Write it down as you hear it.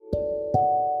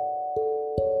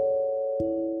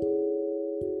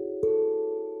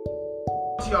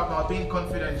you about being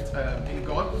confident in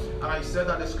God, and I said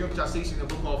that the scripture says in the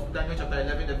book of Daniel chapter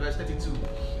 11, the verse 32,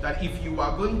 that if you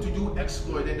are going to do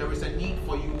exploit, then there is a need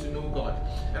for you to know God.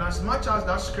 And as much as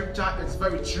that scripture is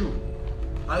very true,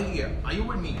 are you here? Are you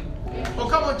with me? Yes. Oh,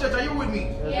 come on, church, are you with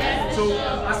me? Yes. So,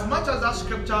 as much as that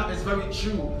scripture is very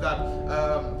true, that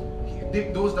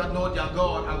those that know their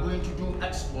God are going to do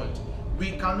exploit,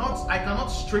 I cannot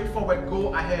straightforward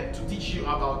go ahead to teach you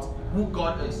about who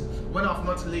God is when I've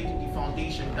not laid the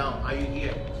foundation down. Are you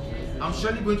here? I'm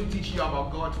surely going to teach you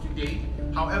about God today.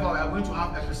 However, we are going to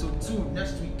have episode 2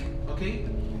 next week, okay?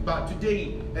 But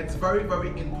today, it's very, very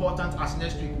important as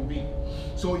next week will be.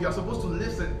 So you're supposed to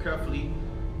listen carefully.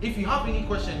 If you have any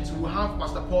questions, we'll have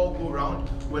Pastor Paul go around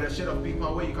with a sheet of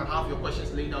paper where you can have your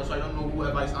questions laid down, so I don't know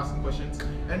whoever is asking questions.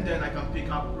 And then I can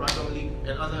pick up randomly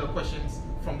and answer your questions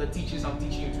from the teachings I'm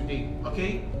teaching you today.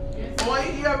 Okay? Yes. Oh, are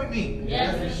you here with me?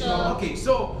 Yes, sure. Okay,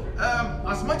 so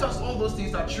as much as all those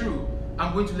things are true,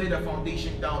 I'm going to lay the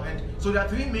foundation down. And so there are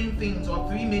 3 main things or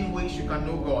 3 main ways you can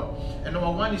know God. And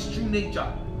number 1 is true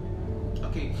nature.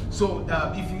 Okay, so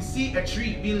if you see a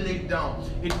tree being laid down,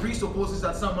 it presupposes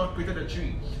that someone created a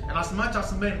tree. And as much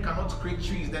as men cannot create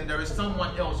trees, then there is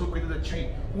someone else who created a tree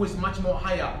who is much more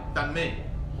higher than men.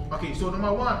 Okay, so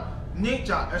number 1,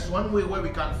 nature is one way where we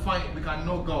can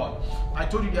know God. I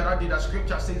told you the other day that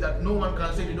scripture says that no one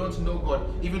can say they don't know God.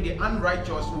 Even the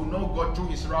unrighteous will know God through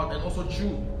his wrath and also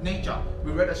through nature.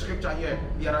 We read a scripture here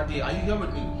the other day. Are you here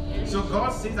with me? Yes. So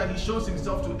God says that he shows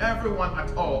himself to everyone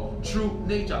at all through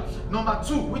nature. Number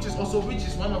 2, which is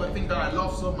one of the things that I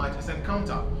love so much, is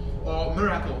encounter or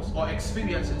miracles or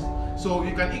experiences. So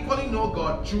you can equally know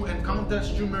God through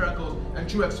encounters, through miracles,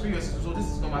 and through experiences. So this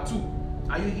is number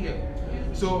 2. Are you here?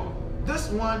 So this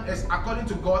one is according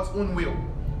to God's own will.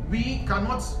 We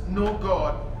cannot know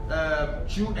God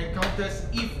through encounters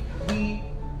if we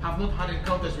have not had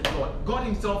encounters with God. God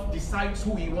himself decides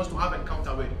who he wants to have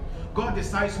encounter with. God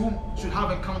decides who should have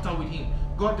encounter with him.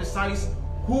 God decides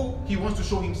who he wants to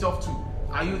show himself to.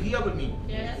 Are you here with me?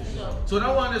 Yes, sure. So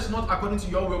that one is not according to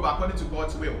your will, but according to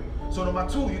God's will. So number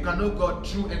 2, you can know God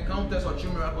through encounters or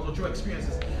through miracles or through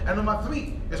experiences. And number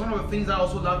 3 is one of the things I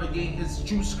also love again, is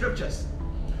through scriptures.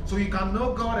 So you can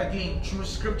know God again through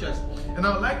scriptures. And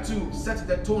I would like to set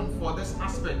the tone for this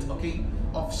aspect, okay,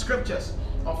 of scriptures,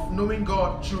 of knowing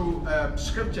God through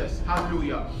scriptures.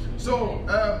 Hallelujah. So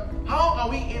how are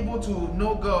we able to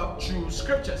know God through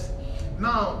scriptures?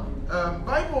 Now,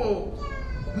 Bible,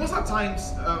 most of the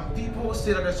times people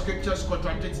say that the scriptures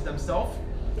contradict themselves.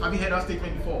 Have you heard that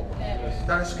statement before? Yes.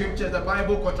 That the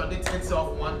Bible contradicts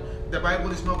itself. One, the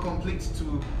Bible is not complete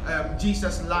to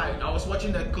Jesus lied. I was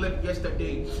watching a clip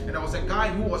yesterday, and there was a guy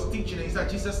who was teaching, and he said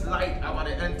Jesus lied about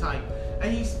the end time.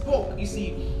 And he spoke, you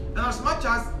see, and as much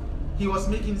as he was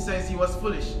making sense, he was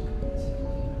foolish.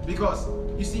 Because,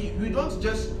 you see, we don't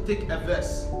just take a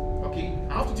verse. Okay,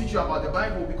 I have to teach you about the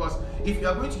Bible, because if you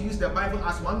are going to use the Bible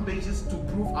as one basis to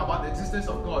prove about the existence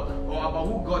of God or about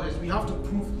who God is, we have to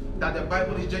prove that the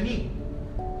Bible is genuine.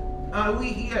 Are we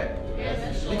here?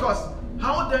 Yes, sure. Because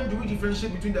how then do we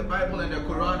differentiate between the Bible and the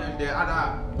Quran and the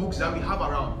other books that we have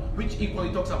around, which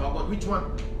equally talks about God? Which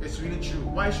one is really true?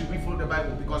 Why should we follow the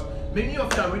Bible? Because many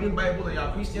of you are reading Bible and you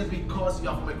are Christians because you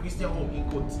are from a Christian home, in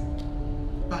quotes.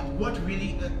 But what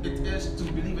really it is to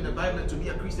believe in the Bible and to be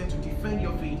a Christian, to defend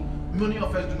your faith, many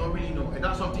of us do not really know. And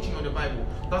that's what I'm teaching on the Bible.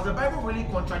 Does the Bible really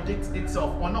contradict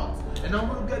itself or not? And now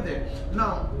we'll get there.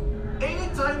 Now,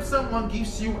 anytime someone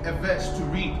gives you a verse to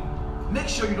read, make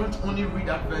sure you don't only read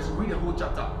that verse, read the whole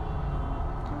chapter.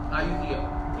 Are you here?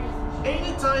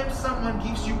 Anytime someone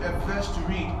gives you a verse to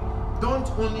read, don't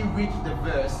only read the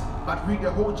verse, but read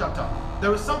the whole chapter.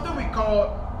 There is something we call,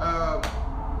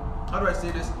 how do I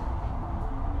say this?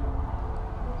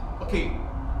 Okay,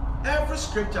 every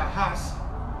scripture has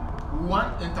one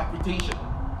interpretation,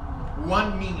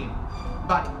 one meaning,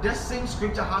 but this same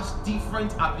scripture has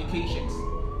different applications.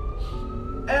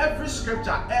 Every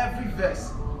scripture, every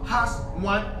verse has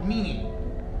one meaning.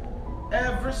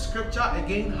 Every scripture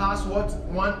again has what?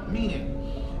 One meaning.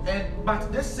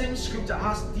 But this same scripture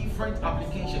has different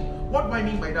application. What do I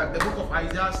mean by that? The book of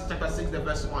Isaiah chapter 6, the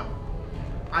verse 1.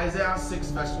 Isaiah 6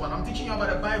 verse 1. I'm teaching you about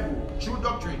the Bible, true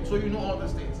doctrine, so you know all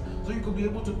these things. So you could be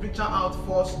able to picture out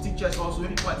false teachers also when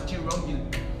people are teaching wrongly.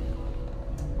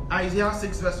 Isaiah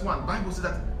 6 verse 1. Bible says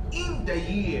that in the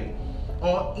year,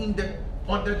 or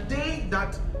on the day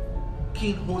that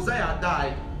King Hosea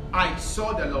died, I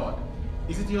saw the Lord.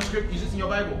 Is it in your script? Is it in your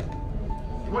Bible?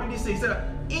 What did he say? He said that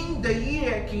in the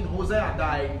year King Hosea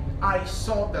died, I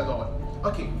saw the Lord.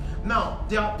 Okay, now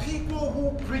there are people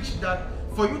who preach that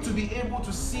for you to be able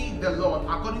to see the Lord,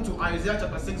 according to Isaiah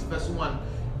chapter 6 verse 1,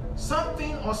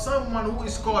 something or someone who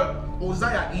is called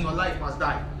Uzziah in your life must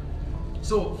die.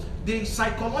 So they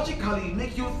psychologically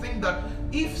make you think that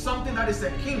if something that is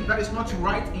a king that is not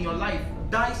right in your life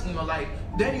dies in your life,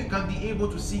 then you can be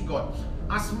able to see God.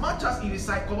 As much as it is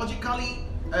psychologically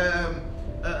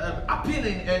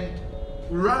appealing and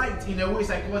right in a way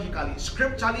psychologically,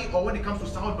 scripturally, or when it comes to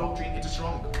sound doctrine, it is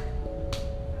wrong.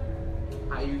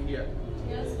 Are you here?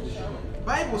 Yes, sure.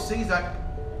 Bible says that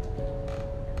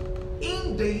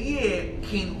in the year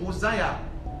King Uzziah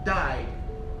died,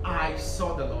 I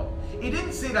saw the Lord. It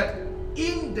didn't say that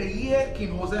in the year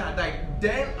King Uzziah died,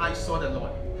 then I saw the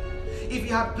Lord. If he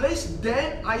had placed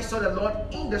then I saw the Lord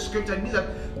in the scripture, it means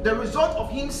that the result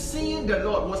of him seeing the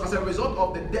Lord was as a result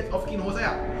of the death of King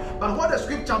Uzziah. But what the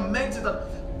scripture meant is that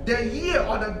the year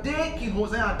or the day King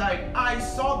Uzziah died, I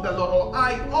saw the Lord, or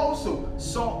I also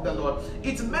saw the Lord.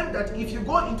 It meant that if you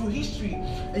go into history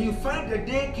and you find the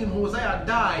day King Uzziah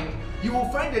died, you will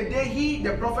find the day he,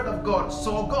 the prophet of God,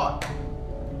 saw God.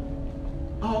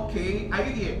 Okay, are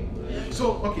you here?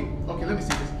 So, okay, let me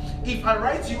say this. If I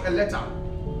write you a letter,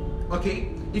 okay,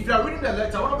 if you are reading the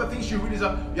letter, one of the things you read is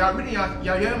that you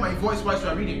are hearing my voice whilst you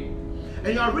are reading.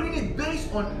 And you are reading it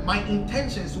based on my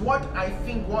intentions, what I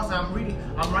think whilst I'm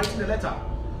writing the letter.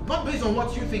 Not based on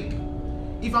what you think.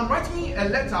 If I'm writing a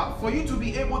letter, for you to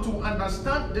be able to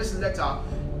understand this letter,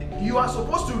 you are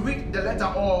supposed to read the letter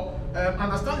or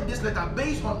understand this letter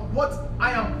based on what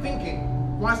I am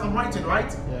thinking whilst I'm writing,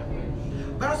 right? Yeah.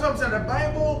 That's what I'm saying. The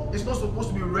Bible is not supposed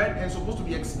to be read and supposed to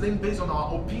be explained based on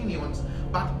our opinions,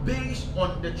 but based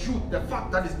on the truth, the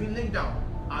fact that is being laid down.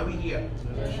 Are we here?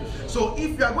 So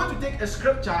if we are going to take a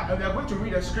scripture and we are going to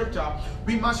read a scripture,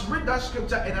 we must read that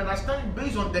scripture and understand it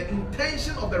based on the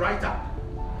intention of the writer.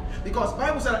 Because the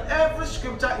Bible said that every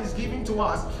scripture is given to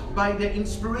us by the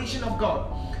inspiration of God.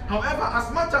 However,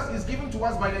 as much as it's given to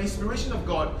us by the inspiration of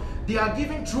God, they are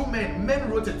given through men. Men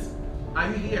wrote it. Are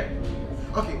you here?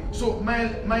 Okay, so my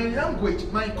language,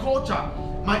 my culture,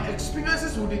 my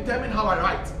experiences will determine how I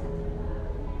write.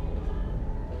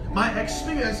 My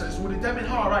experiences will determine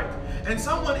how I write. And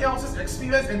someone else's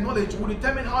experience and knowledge will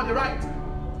determine how they write.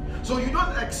 So you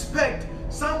don't expect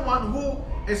someone who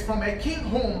is from a king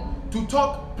home to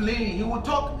talk plainly. He will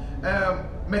talk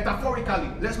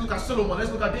metaphorically. Let's look at Solomon.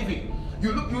 Let's look at David.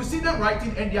 You see them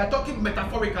writing and they are talking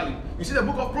metaphorically. You see the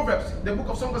book of Proverbs, the book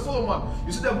of Song of Solomon.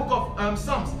 You see the book of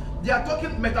Psalms. They are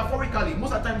talking metaphorically.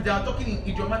 Most of the time they are talking in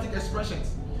idiomatic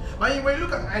expressions. But when you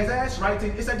look at Isaiah's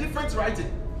writing, it's a different writing.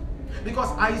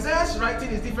 Because Isaiah's writing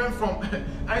is different from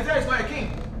Isaiah is not a king,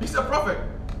 he's a prophet.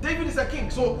 David is a king.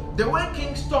 So the way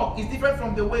kings talk is different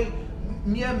from the way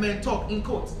mere men talk, in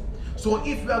quotes. So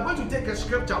if we are going to take a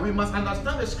scripture, we must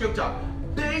understand the scripture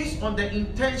based on the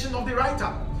intention of the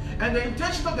writer. And the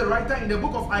intention of the writer in the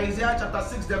book of Isaiah chapter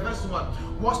 6, the verse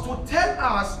 1, was to tell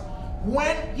us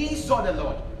when he saw the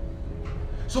Lord.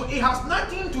 So it has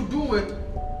nothing to do with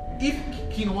if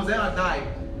King Uzziah died,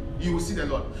 you will see the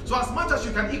Lord. So as much as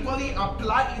you can equally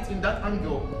apply it in that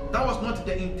angle, that was not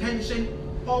the intention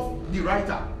of the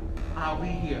writer. Are we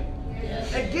here?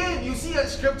 Yes. Again, you see a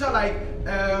scripture like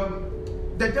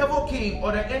the devil came,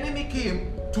 or the enemy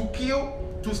came to kill,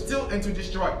 to steal, and to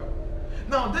destroy.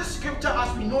 Now this scripture,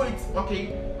 as we know it,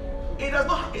 okay, it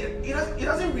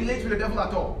doesn't relate to the devil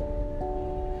at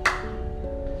all.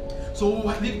 So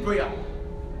we need prayer.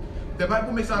 The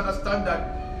Bible makes us understand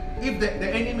that if the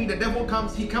enemy, the devil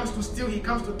comes, he comes to steal, he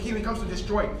comes to kill, he comes to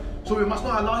destroy. So we must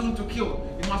not allow him to kill.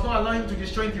 We must not allow him to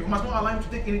destroy anything. We must not allow him to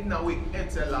take anything away.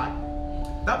 It's a lie.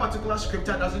 That particular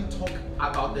scripture doesn't talk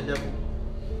about the devil.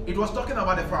 It was talking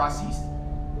about the Pharisees.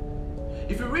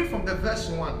 If you read from the verse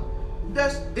 1,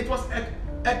 it was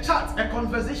a chat, a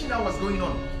conversation that was going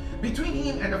on between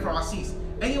him and the Pharisees.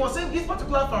 And he was saying these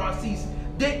particular Pharisees,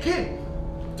 they came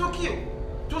to kill,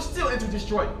 to steal, and to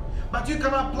destroy. But you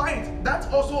can apply it. That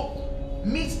also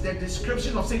meets the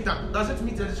description of Satan. Does it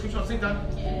meet the description of Satan?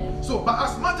 Yes. So, but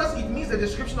as much as it meets the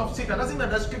description of Satan, doesn't mean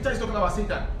that the scripture is talking about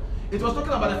Satan. It was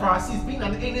talking about the Pharisees being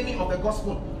an enemy of the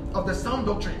gospel, of the sound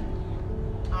doctrine.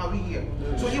 Are we here?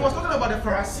 Yes. So he was talking about the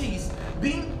Pharisees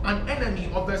being an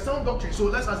enemy of the sound doctrine. So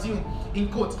let's assume, in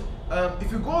quote,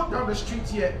 if you go down the street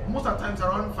here, most of the times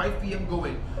around 5 p.m.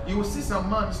 going, you will see some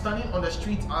man standing on the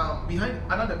street behind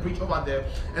another bridge over there,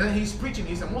 and then he's preaching.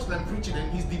 He's a Muslim preaching,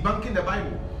 and he's debunking the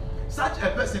Bible. Such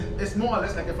a person is more or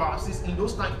less like a Pharisee in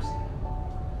those times.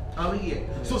 Are we here?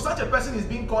 So such a person is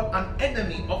being called an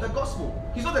enemy of the gospel.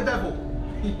 He's not the devil.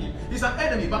 He's an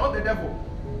enemy, but not the devil.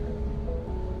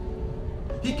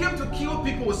 He came to kill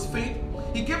people's faith.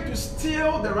 He came to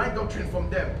steal the right doctrine from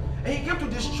them, and he came to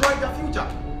destroy their future.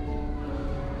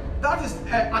 That is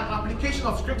an application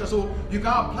of scripture, so you can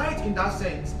apply it in that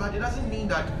sense, but it doesn't mean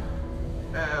that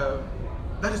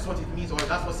that is what it means, or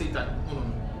that's what Satan.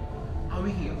 No. Are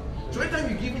we here? So anytime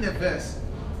you're giving a verse,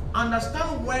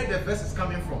 understand where the verse is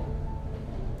coming from.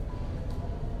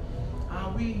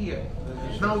 Are we here?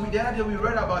 Now, the other day we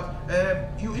read about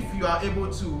if you are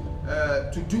able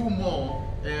to do more,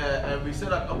 and we said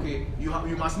that okay, you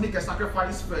must make a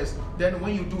sacrifice first. Then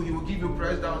when you do, He will give you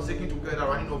press down, shaking together,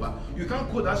 running over. You can't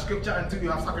quote that scripture until you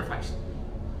have sacrificed.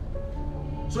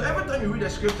 So every time you read a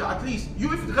scripture, at least if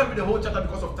you can't read the whole chapter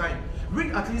because of time,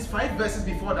 read at least 5 verses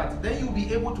before that. Then you'll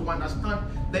be able to understand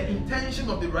the intention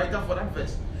of the writer for that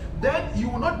verse. Then you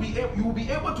will be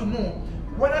able to know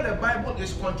whether the Bible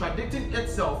is contradicting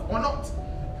itself or not.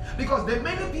 Because the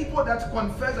many people that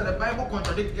confess that the Bible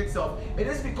contradicts itself, it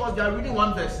is because they are reading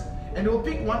one verse and they will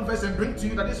pick one verse and bring to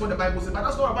you that this is what the Bible says, but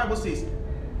that's not what the Bible says.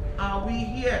 Are we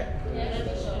here?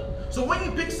 Yes, sure. So when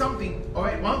you pick something,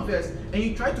 alright, one verse, and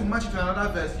you try to match it to another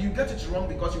verse, you get it wrong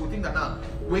because you will think that now,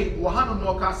 wait, Hanum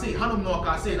no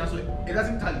say, that's what it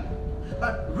doesn't tell you.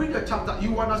 But read the chapter,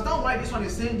 you understand why this one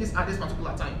is saying this at this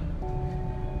particular time.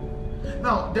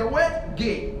 Now, the word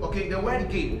gay, okay, the word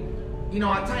gay, in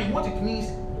our time, what it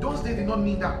means, those days did not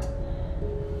mean that.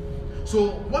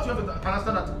 So what you have to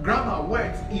understand that grammar,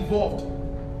 words evolved.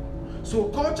 So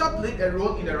culture played a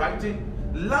role in the writing,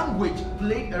 language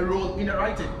played a role in the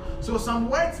writing. So some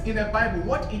words in the Bible,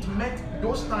 what it meant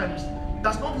those times,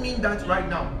 does not mean that right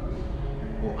now.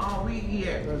 Oh, are we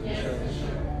here? Yes.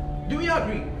 Do we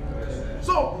agree?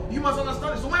 So you must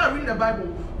understand it. So when I read the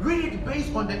Bible, read it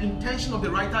based on the intention of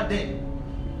the writer then.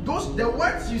 The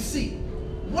words you see,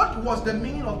 what was the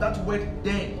meaning of that word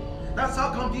then? That's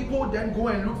how come people then go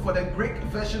and look for the Greek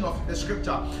version of the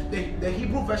scripture, the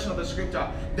Hebrew version of the scripture,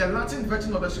 the Latin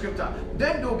version of the scripture.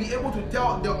 Then they'll be able to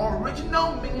tell the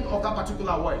original meaning of that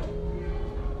particular word.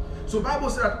 So the Bible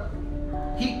said that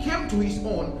He came to His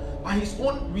own, but His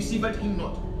own received Him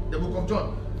not. The book of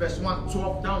John, verse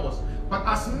 1:12 downwards. But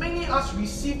as many as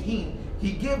received Him,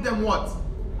 He gave them what?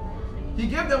 He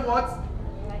gave them what?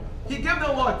 He gave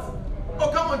them what?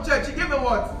 Oh, come on, church. He gave them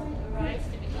what? Right to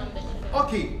become the children.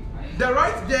 Okay. The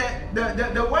right there,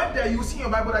 the word there you see in your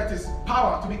Bible that is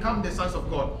power to become the sons of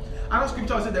God. Another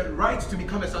scripture will say the right to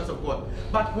become the sons of God.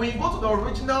 But when you go to the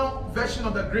original version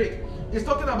of the Greek, it's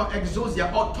talking about exousia,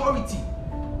 authority.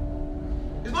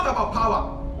 It's not about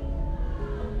power.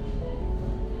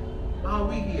 Are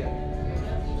we here?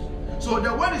 So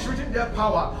the word is written there,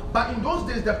 power. But in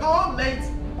those days, the power meant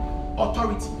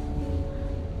authority.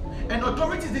 And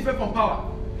authority is different from power.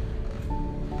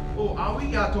 Oh, are we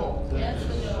here at all? Yes,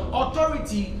 sure.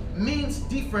 Authority means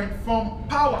different from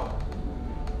power.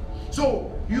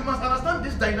 So you must understand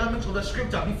this dynamics of the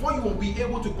scripture before you will be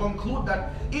able to conclude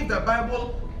that if the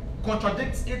Bible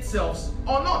contradicts itself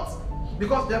or not.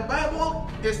 Because the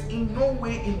Bible is in no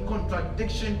way in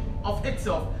contradiction of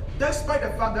itself, despite the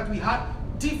fact that we had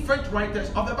different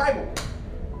writers of the Bible.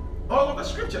 All of the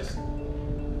scriptures.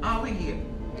 Are we here?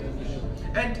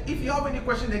 And if you have any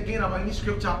question again about any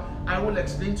scripture, I will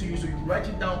explain to you, so you write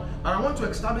it down. And I want to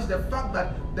establish the fact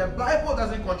that the Bible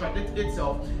doesn't contradict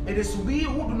itself. It is we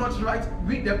who do not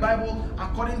read the Bible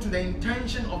according to the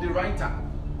intention of the writer.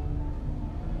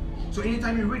 So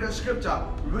anytime you read a scripture,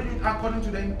 read it according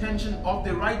to the intention of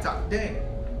the writer. Then,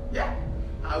 yeah,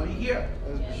 are we here?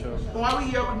 Yes, Bishop. Or are we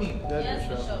here with me? Yes,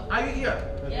 Bishop. Are you here?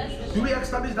 Yes, Bishop. Do we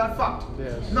establish that fact?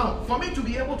 Yes. Now, for me to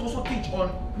be able to also teach on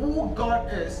who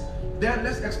God is, then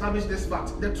let's establish this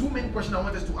fact. The two main questions I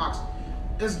want us to ask.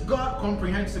 Is God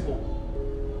comprehensible?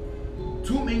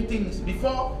 Two main things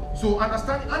before, so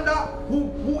understanding under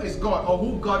who is God or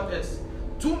who God is.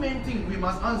 Two main things we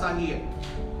must answer here.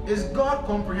 Is God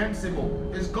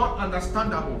comprehensible? Is God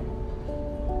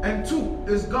understandable? And two,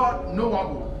 is God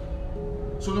knowable?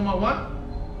 So number one,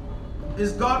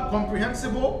 is God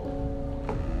comprehensible?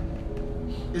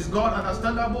 Is God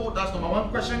understandable? That's number one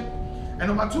question. And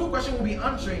number two question we'll be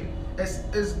answering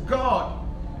is God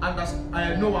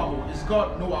knowable? Is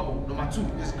God knowable? Number two,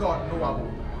 is God knowable?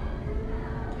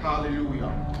 Hallelujah.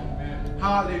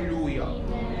 Hallelujah.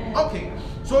 Okay,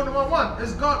 so number one,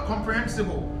 is God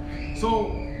comprehensible?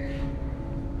 So,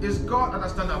 is God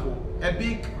understandable? A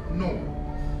big no.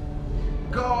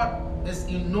 God is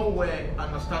in no way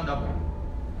understandable.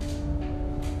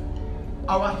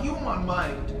 Our human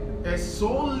mind is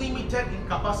so limited in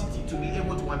capacity to be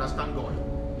able to understand God.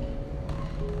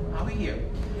 Are we here?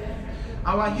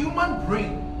 Our human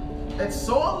brain is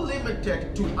so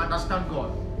limited to understand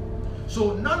God.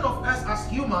 So none of us as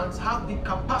humans have the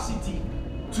capacity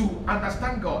to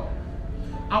understand God.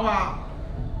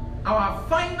 Our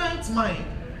finite mind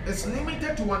is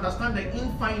limited to understand the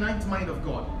infinite mind of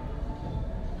God.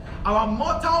 Our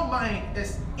mortal mind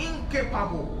is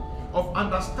incapable of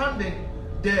understanding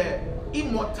the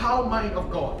immortal mind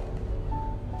of God.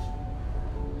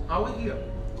 Are we here?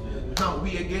 Now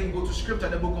we again go to scripture,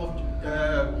 the book of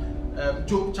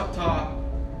Job chapter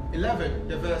 11,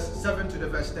 the verse 7 to the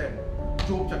verse 10.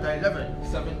 Job chapter 11,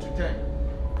 7 to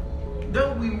 10.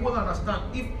 Then we will understand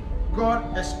if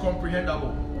God is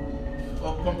comprehensible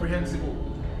or comprehensible.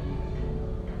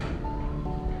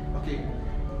 Okay.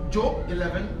 Job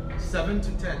 11, 7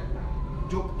 to 10.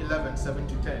 Job 11, 7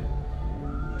 to 10.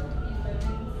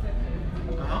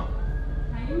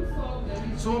 Can you solve the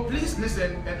mystery? So please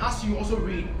listen, and as you also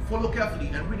read, follow carefully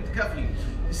and read it carefully.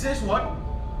 It says what?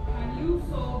 Can you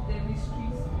solve the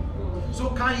mysteries of God? So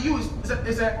can you,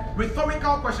 it's a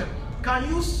rhetorical question. Can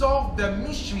you solve the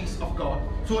mysteries of God?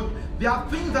 So there are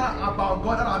things that are about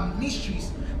God that are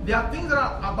mysteries. There are things that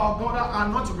are about God that are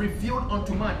not revealed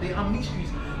unto man. They are mysteries.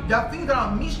 There are things that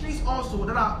are mysteries also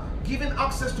that are given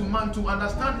access to man to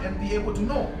understand and be able to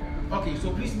know. Okay,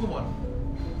 so please move on.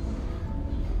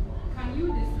 Can you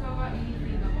discover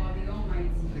anything about the Almighty?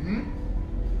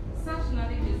 Such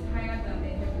knowledge is higher than the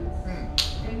heavens.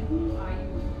 And who are you?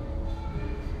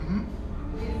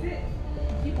 Is it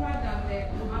deeper than the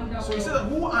underworld? So he said,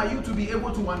 who are you to be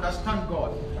able to understand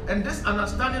God? And this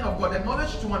understanding of God, the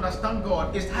knowledge to understand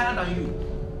God is higher than you.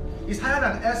 It's higher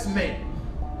than us men.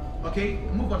 Okay,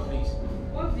 move on please.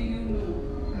 What do you know?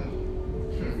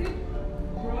 Is it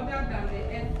broader than the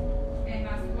earth and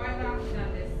as wider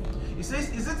than the sea? He says,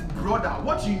 is it broader?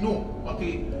 What you know,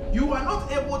 okay? You are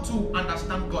not able to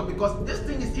understand God because this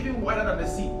thing is even wider than the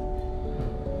sea.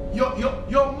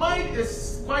 Your mind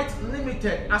is quite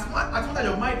limited. As much as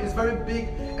your mind is very big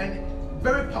and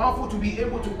very powerful to be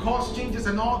able to cause changes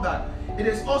and all that, it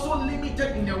is also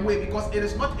limited in a way because it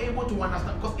is not able to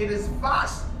understand because it is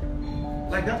vast,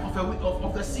 like that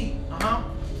of the sea.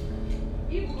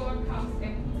 If God comes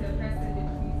and puts a person in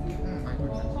prison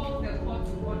or calls the court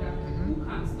to order, who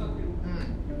can stop him?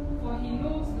 For he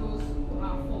knows those who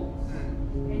are false,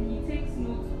 and he takes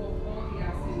note of all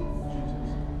their sins.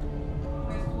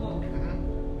 Verse 12.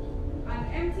 An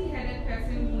empty-headed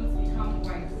person won't become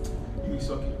wise. It's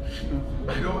okay.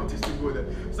 I don't want this to go there.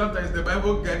 Sometimes the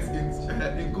Bible gets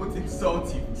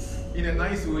insult you in a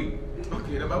nice way.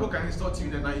 Okay, the Bible can insult you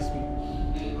in a nice way.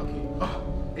 Okay. Oh,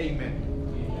 amen.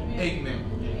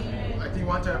 Amen. I think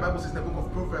one time the Bible says in the book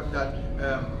of Proverbs that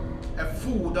a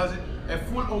fool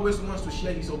always wants to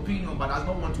share his opinion but does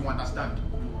not want to understand.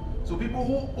 So people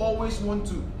who always want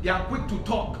to, they are quick to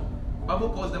talk. The Bible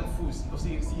calls them fools. You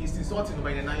see, he's insulting them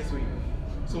in a nice way.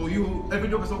 So you every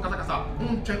day person kasa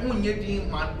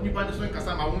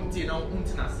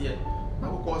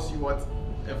Bible calls you what?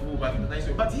 A fool, but in a nice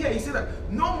way. But here he said that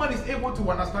no man is able to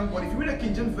understand God. If you read the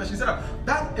King James version, he said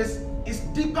that is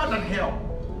deeper than hell.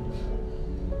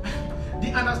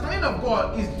 The understanding of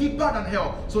God is deeper than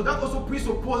hell. So that also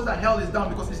presupposes that hell is down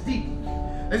because it's deep.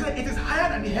 They said it is higher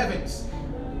than the heavens.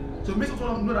 So it makes us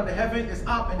know that the heaven is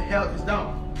up and the hell is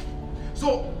down.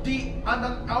 So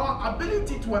our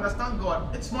ability to understand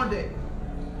God, it's not there.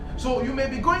 So you may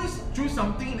be going through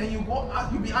something and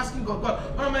you'll be asking God,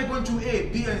 what am I going through A,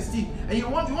 B, and C? And you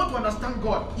want to understand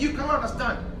God. You cannot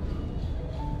understand.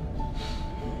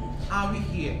 Are we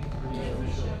here?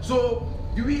 So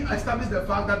do we establish the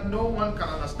fact that no one can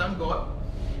understand God?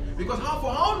 Because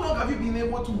for how long have you been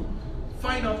able to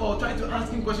find out or try to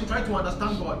ask him questions, try to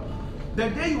understand God? The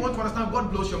day you want to understand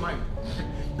God blows your mind.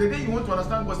 The day you want to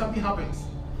understand God, something happens.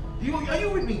 Are you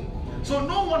with me? So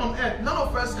no one on earth, none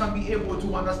of us can be able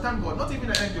to understand God, not even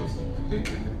the angels.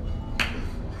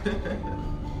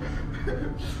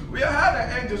 We are higher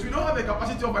than angels. We don't have the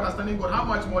capacity of understanding God. How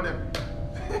much more them?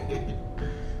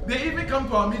 They even come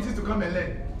to our meetings to come and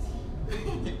learn.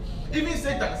 Even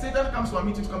Satan comes to our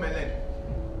meetings to come and learn.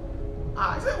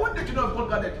 I said, when the children of God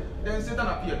gathered, then Satan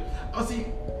appeared.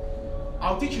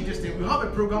 I'll teach you this thing. We have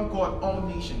a program called All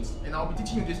Nations, and I'll be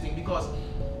teaching you this thing because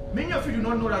many of you do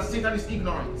not know that Satan is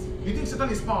ignorant. You think Satan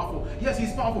is powerful. Yes,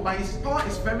 he's powerful, but his power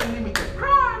is very limited.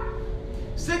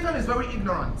 Satan is very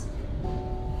ignorant.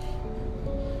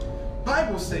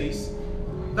 Bible says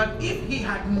that if he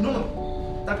had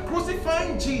known that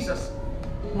crucifying Jesus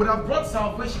would have brought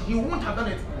salvation, he wouldn't have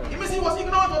done it. It means he was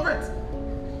ignorant of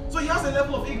it. So he has a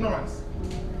level of ignorance.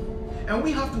 And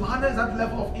we have to harness that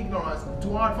level of ignorance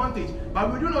to our advantage.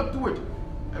 But we do not do it.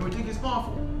 And we think it's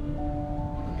powerful.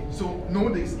 So know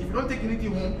this. If you don't take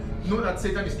anything home, know that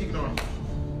Satan is ignorant.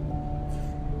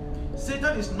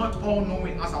 Satan is not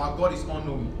all-knowing as our God is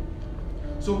all-knowing.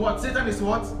 So what? Satan is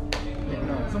what?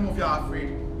 Ignorant. Some of you are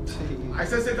afraid. I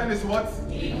said Satan is what?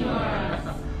 Ignorant.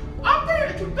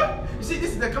 You see,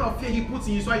 this is the kind of fear he puts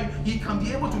in you so he can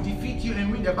be able to defeat you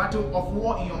and win the battle of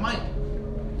war in your mind.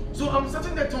 So I'm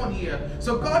setting the tone here.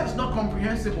 So God is not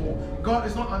comprehensible. God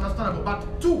is not understandable.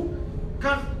 But two,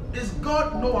 is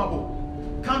God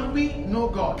knowable? Can we know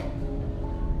God?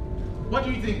 What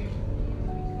do you think?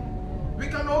 We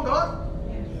can know God?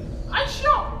 I'm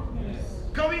sure.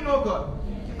 Can we know God?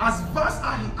 As vast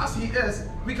as He is,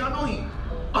 we can know Him.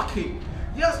 Okay.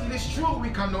 Yes, it is true we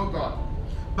can know God.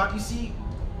 But you see,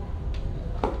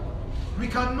 we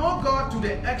can know God to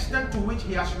the extent to which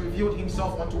He has revealed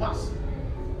Himself unto us.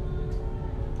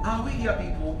 Are we here,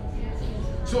 people?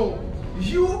 So,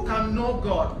 you can know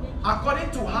God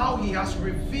according to how He has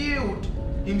revealed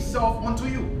Himself unto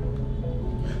you.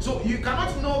 So, you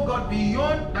cannot know God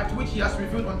beyond that which He has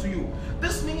revealed unto you.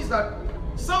 This means that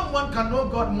someone can know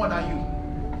God more than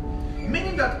you.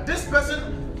 Meaning that this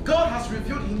person, God has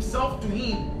revealed Himself to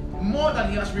him more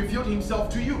than He has revealed Himself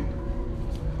to you.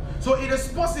 So it is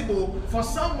possible for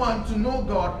someone to know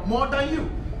God more than you.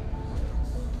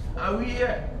 Are we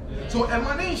here? So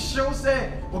Emmanuel show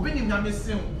say, Obini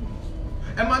Namisim.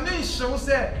 Emmanuel show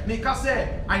say, Nika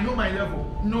say, I know my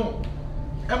level. No.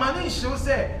 Emmanuel show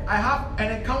say, I have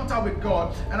an encounter with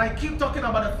God, and I keep talking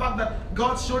about the fact that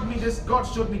God showed me this, God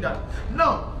showed me that.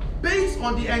 Now, based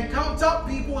on the encounter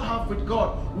people have with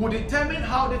God, will determine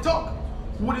how they talk,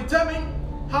 will determine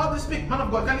how they speak. Man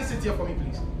of God, can you sit here for me,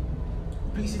 please?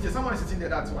 Please sit here. Someone is sitting there,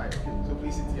 that's why. Okay, so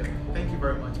please sit here. Thank you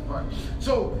very much. All right.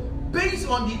 So, based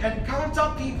on the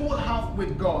encounter people have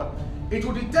with God, it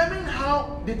will determine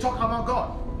how they talk about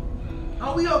God.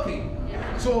 Are we okay?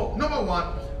 Yeah. So, number one,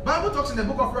 Bible talks in the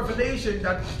book of Revelation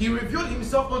that He revealed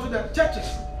Himself unto the churches.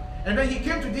 And then He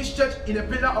came to this church in a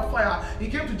pillar of fire. He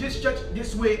came to this church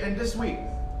this way and this way.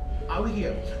 Are we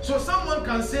here? So someone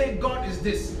can say God is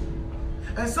this,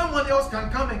 and someone else can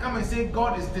come and say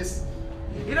God is this.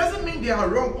 It doesn't mean they are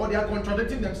wrong or they are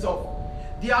contradicting themselves.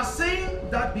 They are saying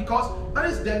that because that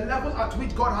is the level at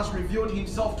which God has revealed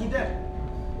Himself to them.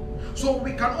 So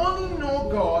we can only know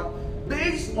God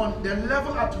based on the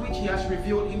level at which He has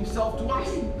revealed Himself to us.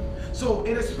 So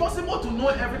it is possible to know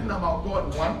everything about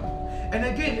God, one. And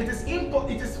again, it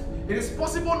is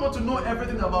possible not to know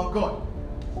everything about God.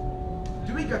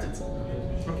 Do we get it?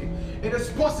 Okay. It is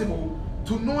possible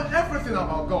to know everything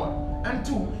about God. And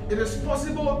two, it is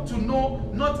possible to know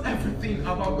not everything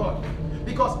about God.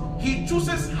 Because He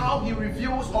chooses how He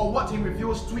reveals or what He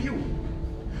reveals to you.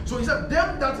 So He said,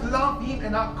 them that love Him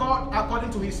and are called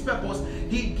according to His purpose,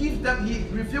 He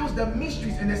reveals the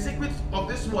mysteries and the secrets of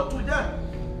this world to them.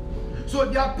 So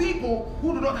there are people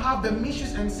who do not have the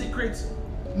mysteries and secrets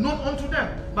known unto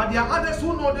them. But there are others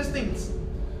who know these things.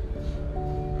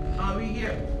 Are we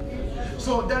here?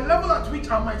 So the level at which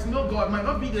I might know God might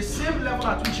not be the same level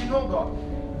at which you know God.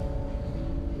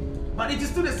 But it is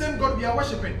still the same God we are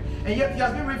worshiping. And yet He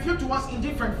has been revealed to us in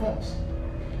different forms.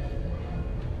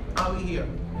 Are we here?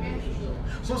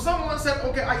 So someone said,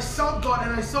 okay, I saw God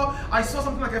and I saw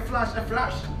something like a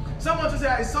flash. Someone to say,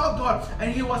 I saw God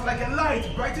and He was like a light,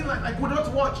 brighting light. I could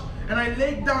not watch, and I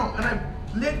laid down and I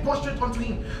laid prostrate unto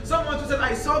Him. Someone to say,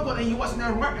 I saw God and He was in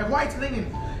a white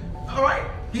linen. All right,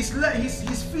 his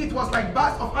feet was like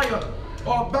bars of iron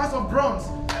or bars of bronze.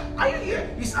 Are you here?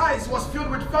 His eyes was filled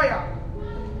with fire.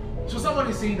 So someone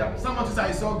is saying that. Someone to say,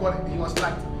 I saw God and He was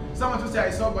light. Someone to say,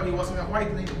 I saw God, He was in a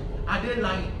white linen. Are they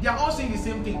lying? They are all saying the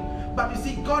same thing. But you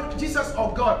see, God, Jesus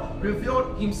or God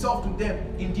revealed Himself to them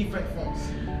in different forms.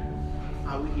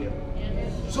 Are we here?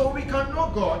 Yes. So we can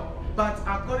know God, but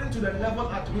according to the level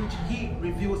at which He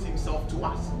reveals Himself to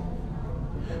us.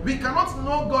 We cannot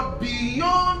know God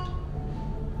beyond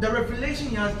the revelation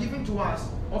He has given to us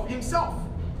of Himself.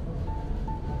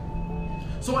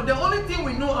 So the only thing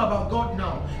we know about God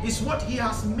now is what He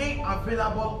has made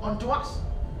available unto us.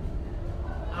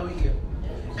 Are we here?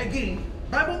 Again,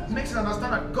 Bible makes us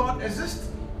understand that God exists.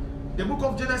 The book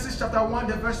of Genesis chapter 1,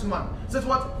 the verse 1 says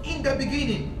what? In the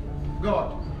beginning,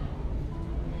 God.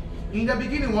 In the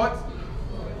beginning, what?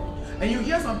 And you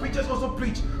hear some preachers also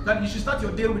preach that you should start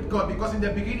your day with God because in the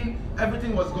beginning,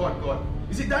 everything was God.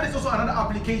 You see, that is also another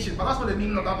application, but that's not the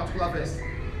meaning of that particular verse.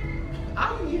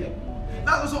 Are you here?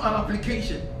 That's also an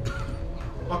application.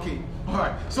 Okay, all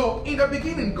right. So, in the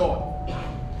beginning, God.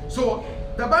 So,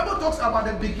 the Bible talks about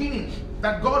the beginning,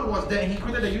 that God was there and He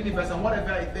created the universe and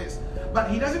whatever it is.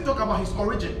 But He doesn't talk about His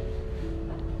origin.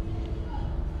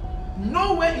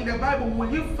 Nowhere in the Bible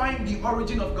will you find the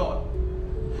origin of God.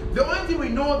 The only thing we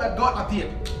know that God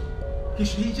appeared.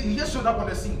 He just showed up on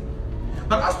the scene.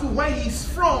 But as to where He is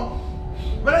from,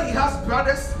 whether He has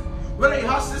brothers, whether He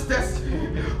has sisters,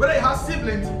 whether He has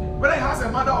siblings, whether He has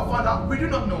a mother or father, we do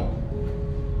not know.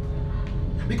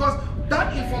 Because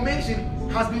that information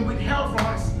has been withheld from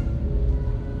us.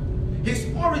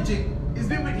 His origin is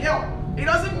being withheld. It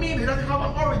doesn't mean it doesn't have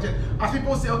an origin. As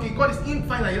people say, okay, God is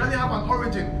infinite, it doesn't have an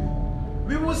origin.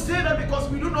 We will say that because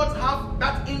we do not have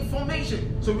that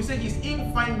information. So we say he's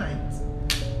infinite.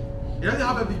 It doesn't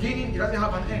have a beginning, it doesn't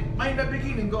have an end. But in the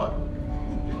beginning, God.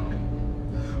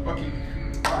 Okay.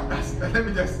 Let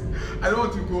me just, I don't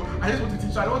want to go, I just want to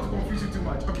teach you, I don't want to confuse you too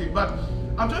much. Okay, but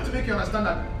I'm trying to make you understand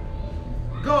that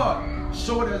God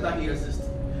showed us that he exists.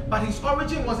 But his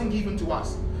origin wasn't given to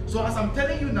us. So as I'm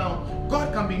telling you now,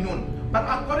 God can be known. But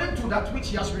according to that which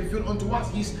he has revealed unto us,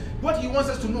 what he wants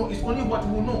us to know is only what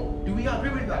we know. Do we agree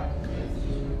with that?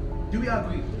 Do we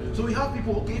agree? So we have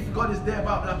people, okay, if God is there,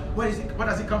 blah, blah, where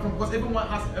does he come from? Because everyone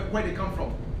has where they come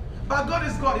from. But God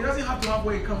is God. He doesn't have to have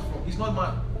where he comes from. He's not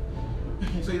man.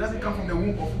 So he doesn't come from the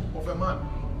womb of a man.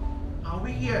 Are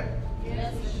we here?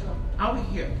 Yes, Bishop. Are we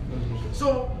here?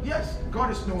 So, yes,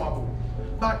 God is knowable.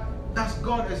 But does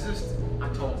God exist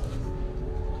at all?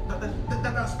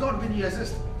 Does God really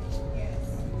exist? Yes.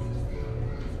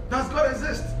 Does God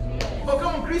exist? Yes. Oh,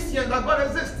 come on, Christians, does God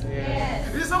exist?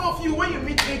 Yes. You see, some of you, when you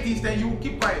meet atheists, then you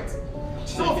keep quiet.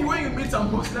 Some of you, when you meet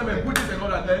some Muslim and Buddhists and all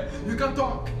that, then you can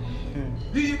talk.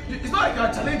 It's not like you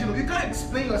are challenging them. You can't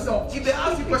explain yourself. If they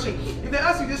ask you a question, if they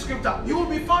ask you this scripture, you will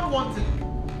be found wanting.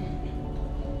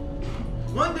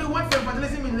 One day we went for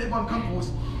evangelism in Lebanon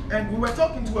campus, and we were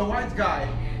talking to a white guy,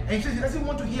 and he says he doesn't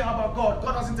want to hear about God.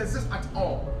 God doesn't exist at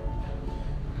all.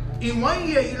 In 1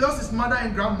 year, he lost his mother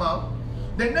and grandma.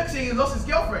 The next year, he lost his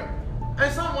girlfriend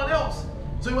and someone else.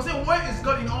 So he was saying, where is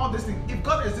God in all these things? If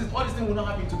God exists, all these things will not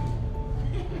happen to me.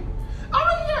 Are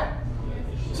we here?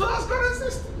 So does God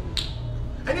exist?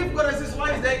 And if God exists,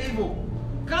 why is there evil?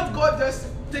 Can't God just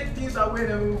take things away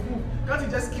and remove? Can't he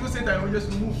just kill Satan and we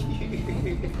just remove?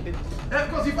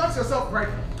 Because you ask yourself, right?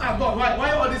 God,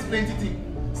 why all this plenty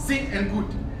thing? Sin and good.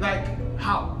 Like,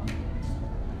 how?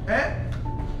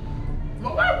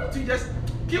 But why would you just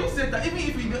kill Satan? Even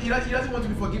if he doesn't want to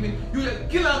be forgiven, you just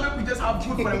kill him and make we just have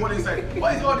good for the one inside.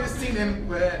 What is all this sin and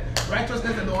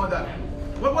righteousness and all that?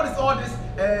 What is all this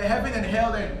heaven and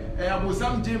hell and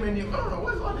some Jim and you? I don't know.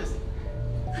 What is all this?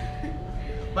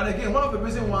 But again, one of the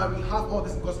reasons why we have all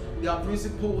this is because there are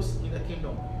principles in the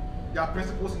kingdom. There are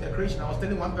principles in the creation. I was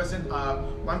telling one person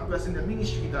in the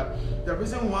ministry that the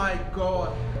reason why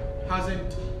God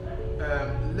hasn't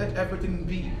let everything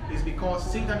be is because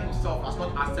Satan himself has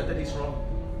not accepted his wrong.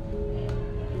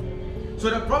 So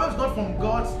the problem is not from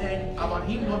God's end about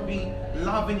him not being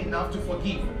loving enough to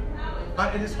forgive,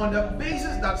 but it is on the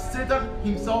basis that Satan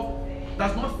himself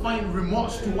does not find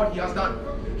remorse to what he has done.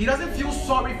 He doesn't feel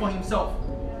sorry for himself.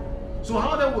 So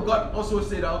how then will God also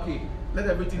say that, okay, let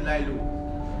everything lie low?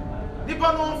 He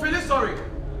doesn't feel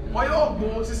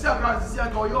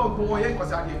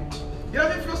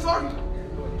sorry.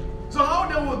 So how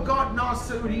then will God now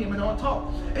sit with him and on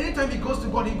top? Anytime he goes to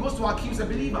God, he goes to accuse a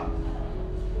believer.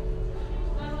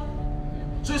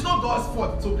 So it's not God's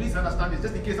fault. So please understand this.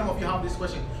 Just in case some of you have this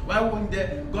question, why won't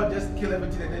God just kill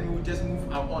everything and then we will just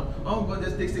move on? Why won't God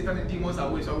just take Satan and demons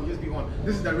away so we'll just be on?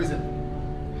 This is the reason.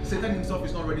 Satan himself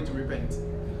is not ready to repent.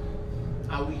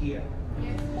 Are we here?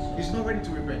 Yes. He's not ready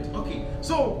to repent. Okay,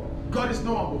 so God is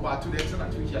knowable, but to the extent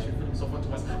that which he has revealed himself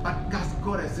unto us. But does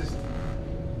God exist?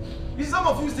 You see some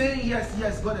of you saying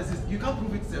yes, God exists. You can't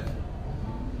prove it, sir.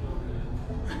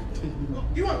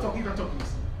 You want to talk? You can talk,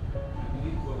 please.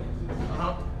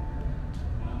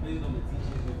 Based on the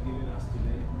teachings you've given us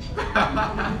today.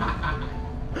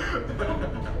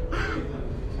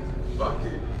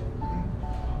 Okay.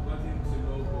 I've gotten to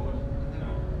know God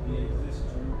that he exists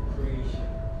through creation.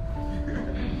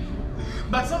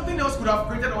 But something else could have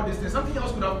created all these things. Something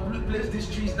else could have placed these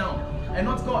trees down, and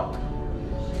not God.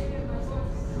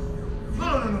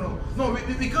 No.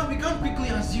 We can't quickly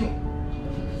assume.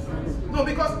 No,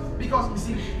 because you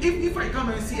see, if I come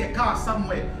and see a car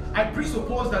somewhere, I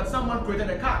presuppose that someone created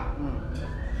a car.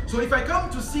 So if I come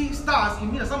to see stars, it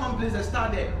means that someone placed a star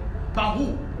there. But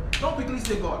who? Don't quickly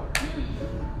say God.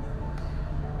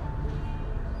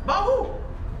 But who?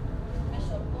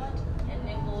 Bishop, God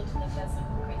enabled the person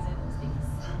who created those things.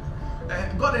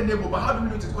 God enabled, but how do we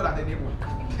know it is God that enabled?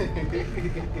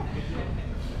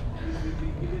 We've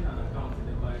been given an account in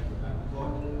the Bible that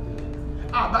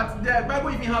God. But the Bible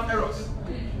even have errors.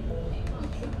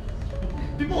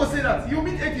 People will say that. You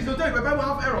meet atheists, they'll tell you the Bible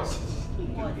have errors.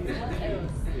 What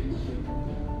errors?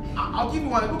 I'll give you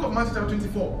one. The book of Matthew chapter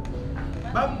 24.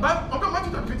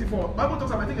 Matthew chapter 24. Bible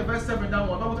talks about, I think in verse 7 down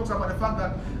one. Bible talks about the fact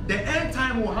that the end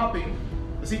time will happen.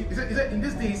 You see, he said in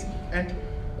these days, and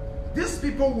these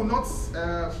people will not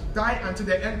die until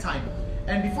the end time.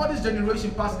 And before this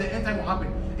generation passes, the end time will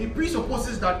happen. It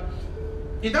presupposes that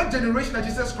in that generation that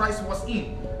Jesus Christ was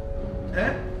in,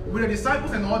 with the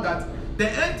disciples and all that, the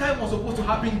end time was supposed to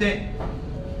happen then.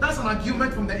 That's an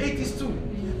argument from the 80s too.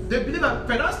 They believe that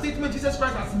per that statement Jesus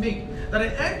Christ has made, that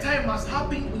the end time must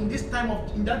happen in this time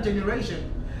in that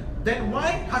generation. Then why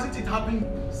hasn't it happened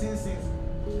since?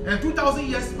 And 2,000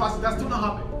 years passed, it has still not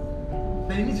happened.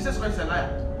 Then it means Jesus Christ is a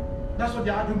liar. That's what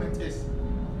the argument is.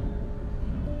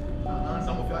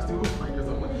 Some of you are still fine.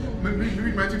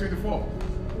 Read Matthew 24.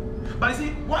 But you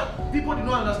see, what people did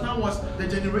not understand was the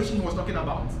generation he was talking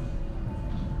about.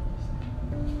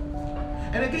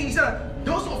 And again, he said,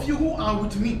 those of you who are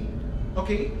with me,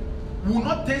 okay, will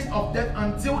not taste of death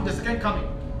until the second coming,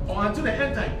 or until the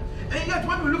end time. And yet,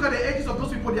 when we look at the ages of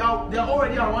those people, they are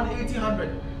already around 1800.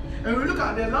 And we look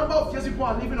at the number of years people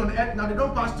are living on earth now, they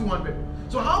don't pass 200.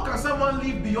 So how can someone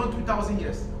live beyond 2,000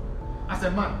 years as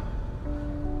a man?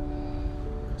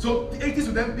 So the 80s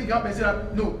will then pick up and say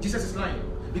that, no, Jesus is lying,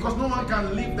 because no one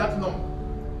can live that long.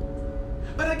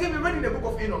 But again, we read in the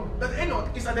book of Enoch that Enoch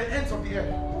is at the ends of the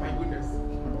earth. My goodness.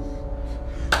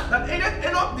 That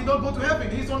Enoch did not go to heaven,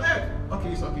 he's on earth.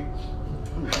 Okay, it's okay.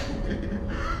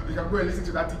 You can go and listen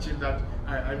to that teaching that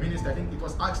I ministered. I think it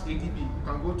was Acts ATP. You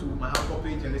can go to my Anchor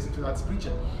page and listen to that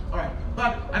preaching. Alright,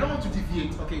 but I don't want to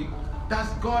deviate, okay? Does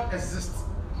God exist?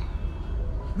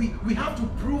 We have to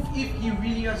prove if he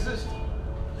really exists.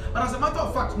 But as a matter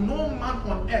of fact, no man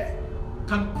on earth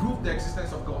can prove the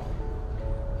existence of God.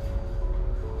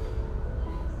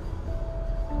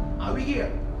 Are we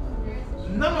here?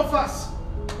 None of us,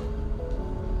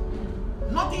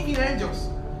 not even angels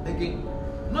again,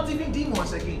 not even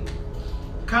demons again,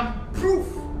 can prove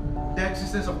the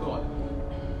existence of God.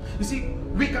 You see,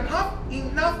 we can have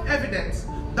enough evidence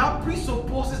that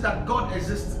presupposes that God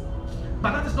exists,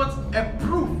 but that is not a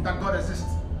proof that God exists.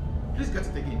 Please get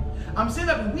it again. I'm saying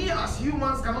that we as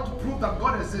humans cannot prove that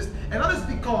God exists, and that is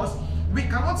because we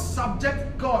cannot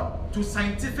subject God to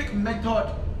scientific method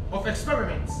of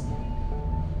experiments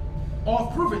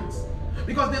or prove-ins.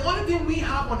 Because the only thing we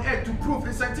have on earth to prove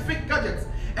is scientific gadgets,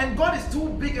 and God is too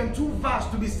big and too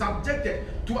vast to be subjected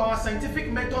to our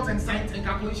scientific methods and science and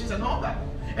calculations and all that.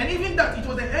 And even that, it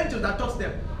was the angel that taught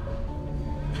them.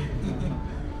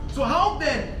 So how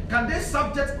then can they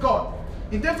subject God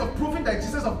in terms of proving the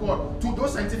existence of God to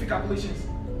those scientific calculations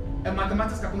and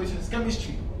mathematics calculations,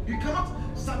 chemistry? You cannot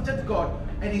subject God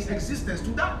and his existence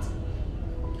to that.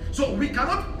 So we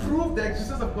cannot prove the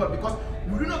existence of God because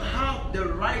we do not have the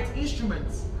right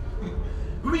instruments.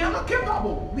 We are not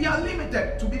capable. We are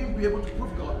limited to be able to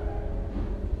prove God.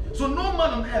 So no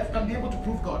man on earth can be able to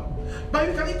prove God. But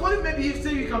you can equally maybe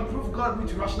say you can prove God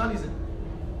with rationalism.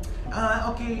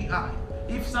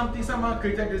 If someone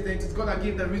created this, then it's God that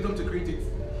gave the wisdom to create it.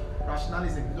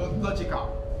 Rationalism, logical.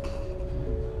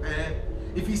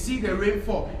 If you see the rain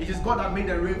fall, it is God that made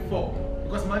the rain fall.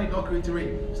 Because man did not create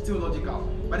rain. Still logical.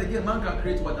 But again, man can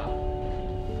create water.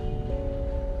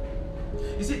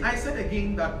 You see, I said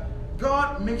again that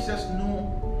God makes us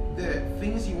know the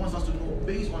things he wants us to know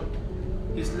based on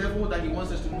his level that he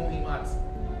wants us to know him at.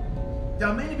 There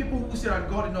are many people who say that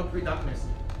God did not create darkness.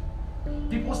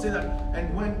 People say that,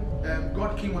 and when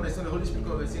God came on the scene, the Holy Spirit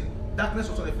was saying, darkness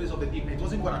was on the face of the deep. It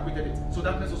wasn't God that created it. So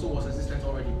darkness also was existent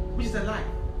already, which is a lie.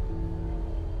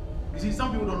 You see,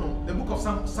 some people don't know. The book of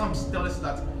Psalms tells us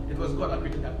that it was God that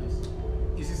created darkness.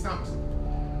 You see, Psalms.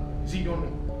 You see, you don't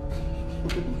know.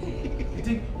 You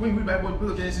think, when we read Bible,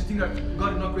 people you think that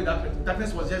God did not create darkness.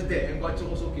 Darkness was just there, and God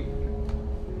also came.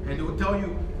 And they will tell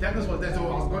you, darkness was there,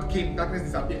 so as God came, darkness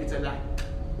disappeared. It's a lie.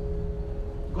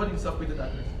 God himself created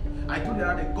darkness. I told you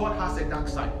that God has a dark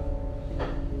side.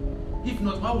 If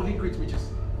not, why would he create witches?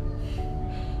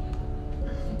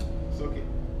 It's okay.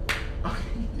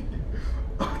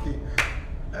 Okay.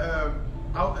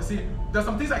 I'll see. There's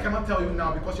some things I cannot tell you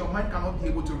now because your mind cannot be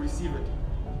able to receive it.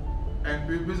 And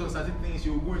based on certain things,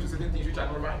 you will go into certain things which are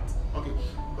not right. Okay.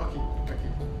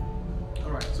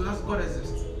 Alright, so that's God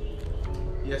exists.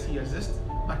 Yes, he exists.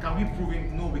 But can we prove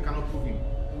him? No, we cannot prove him.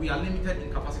 We are limited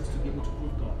in capacity to be able to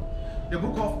prove God. The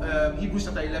book of Hebrews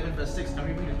chapter 11 verse 6. Can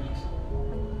we read it please?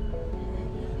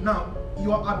 Now,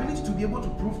 your ability to be able to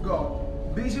prove God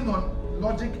based on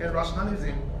logic and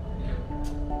rationalism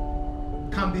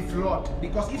can be flawed.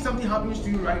 Because if something happens to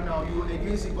you right now, you will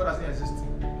again say God doesn't exist.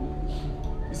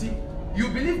 You see, you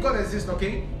believe God exists,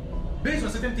 okay? Based on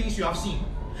certain things you have seen.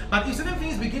 But if certain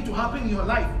things begin to happen in your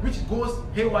life, which goes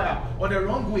haywire or the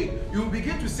wrong way, you will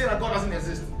begin to say that God doesn't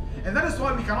exist. And that is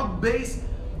why we cannot base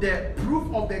the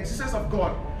proof of the existence of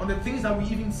God on the things that we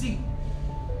even see.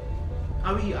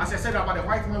 As I said about the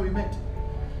white man we met,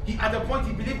 at the point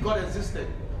he believed God existed.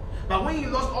 But when he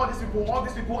lost all these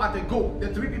people at a go,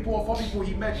 the 3 people or 4 people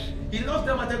he met, he lost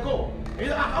them at a go.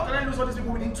 How can I lose all these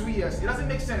people within 2 years? It doesn't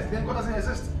make sense. Then God doesn't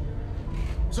exist.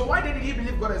 So why didn't he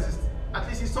believe God exists? At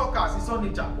least he saw cars, he saw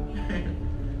nature.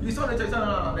 He saw nature, he said,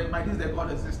 no, by this that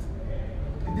God exists.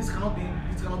 This cannot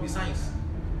be science.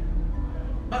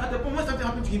 But at the moment something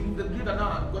happened to him, he believed that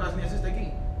God doesn't exist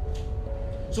again.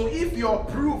 So if your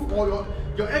proof or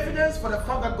your evidence for the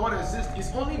fact that God exists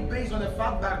is only based on the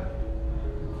fact that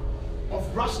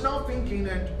of rational thinking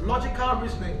and logical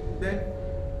reasoning, then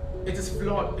it is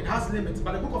flawed. It has limits.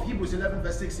 But the book of Hebrews 11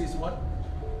 verse 6 says what?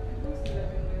 Hebrews 11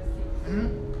 verse 6.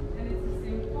 And it is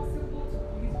impossible to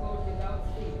please God without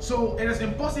faith. So it is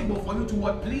impossible for you to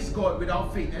what? Please God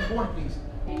without faith. And go on, please.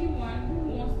 Anyone who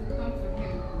wants to come to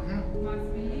him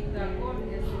must believe that God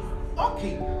exists.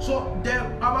 Okay, so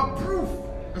our proof,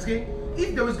 okay,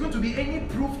 if there is going to be any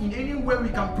proof in any way we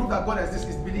can prove that God exists,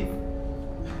 is belief.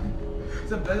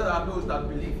 So blessed are those that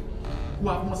believe, who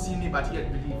have not seen me but yet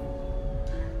believe.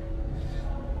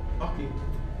 Okay.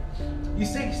 He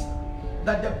says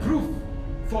that the proof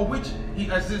for which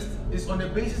he exists is on the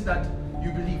basis that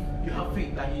you believe, you have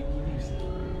faith that he believes.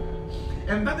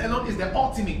 And that alone is the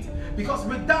ultimate. Because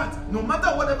with that, no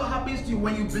matter whatever happens to you,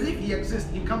 when you believe he exists,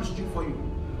 he comes true for you.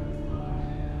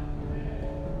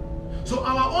 So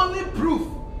our only proof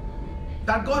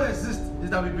that God exists is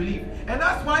that we believe. And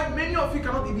that's why many of you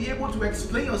cannot be able to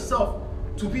explain yourself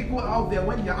to people out there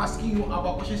when they're asking you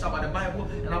about questions about the Bible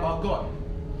and about God.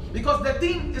 Because the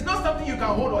thing is not something you can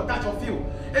hold or touch or feel.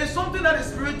 It's something that is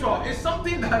spiritual. It's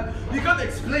something that you can't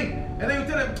explain. And then you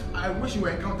tell them, I wish you were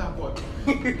encounter God.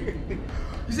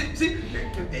 You see,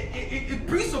 it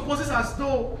presupposes as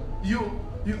though you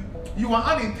are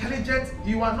unintelligent,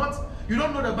 you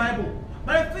don't know the Bible.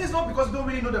 But the thing is not because you don't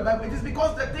really know the Bible, it is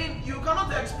because the thing, you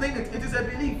cannot explain it. It is a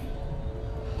belief.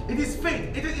 It is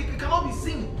faith. It cannot be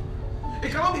seen.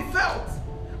 It cannot be felt.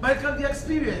 But it can be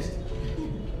experienced.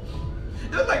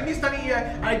 Just like me standing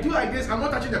here, I do like this, I'm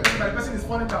not touching the person, but the person is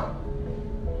falling down.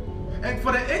 And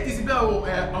for the 80s,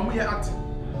 I'm here acting.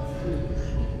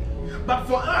 But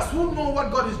for us who know what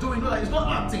God is doing, know that it's not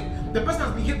acting. The person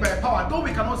has been hit by a power, though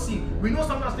we cannot see. We know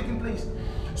something has taken place.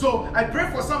 So I pray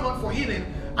for someone for healing.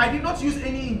 I did not use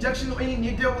any injection or any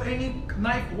needle, any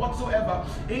knife whatsoever,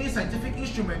 any scientific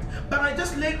instrument. But I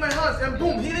just laid my hands and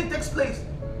boom, healing takes place.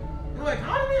 You're like,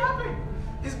 how did it happen?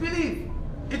 It's belief.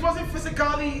 It wasn't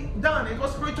physically done, it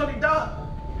was spiritually done.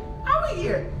 Are we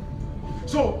here?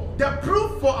 So the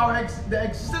proof for the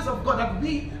existence of God that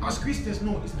we as Christians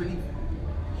know is belief.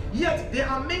 Yet there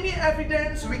are many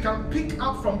evidence we can pick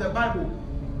up from the Bible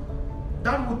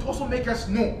that would also make us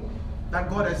know that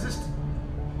God exists.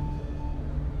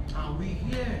 Are we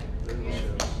here? Yes.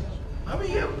 Are we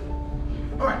here?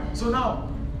 Alright, so now,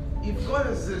 if God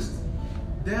exists,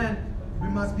 then we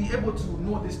must be able to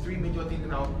know these three major things,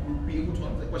 and I'll be able to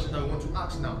answer the question that we want to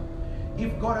ask now.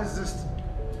 If God exists,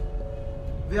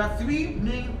 there are three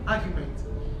main arguments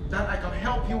that I can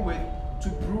help you with to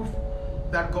prove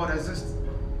that God exists.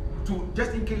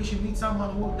 Just in case you meet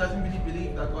someone who doesn't really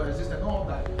believe that God exists and all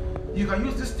that, you can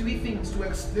use these three things to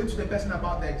explain to the person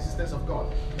about the existence of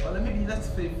God. Well, let's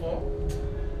say 4,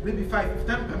 maybe 5, if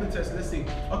time permits us, let's say.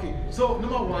 Okay, so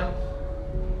number 1,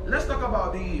 let's talk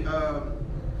about the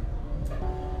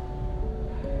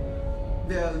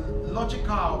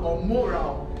logical or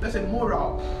moral, let's say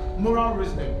moral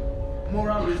reasoning.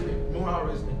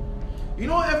 You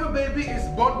know, every baby is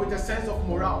born with a sense of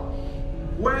morale,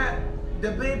 where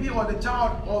the baby or the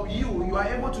child or you are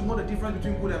able to know the difference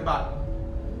between good and bad.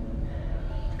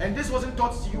 And this wasn't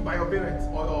taught to you by your parents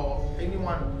or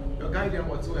anyone, your guardian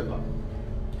whatsoever.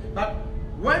 But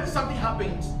when something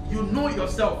happens, you know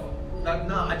yourself that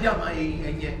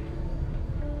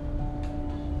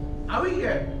are we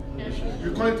here?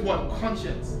 You call it what?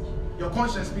 Conscience. Your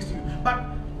conscience speaks to you. But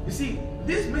you see,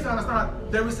 this makes us understand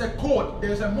that there is a code,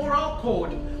 there is a moral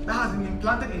code that has been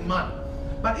implanted in man.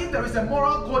 But if there is a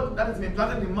moral code that has been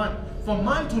implanted in man, for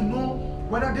man to know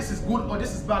whether this is good or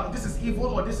this is bad, or this is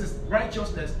evil or this is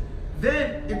righteousness,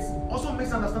 then it also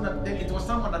makes us understand that then it was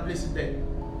someone that placed it there.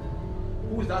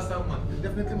 Who is that someone? It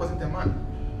definitely wasn't a man.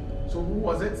 So who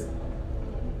was it?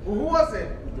 Who was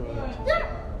it? Yeah.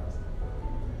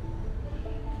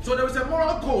 So there is a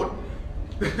moral code.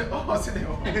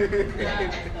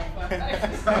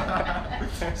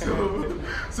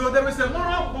 So there is a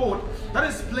moral code that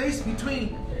is placed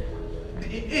between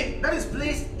that is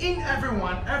placed in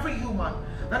everyone, every human,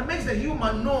 that makes the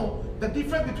human know the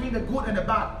difference between the good and the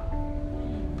bad.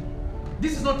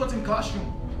 This is not taught in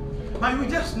classroom, but you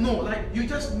just know, like you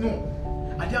just know.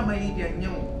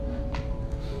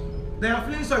 They are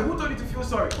feeling sorry. Who told you to feel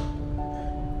sorry?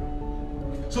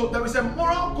 So there is a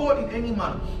moral code in any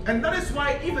man, and that is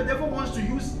why if the devil wants to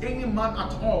use any man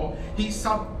at all, he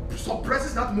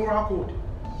suppresses that moral code.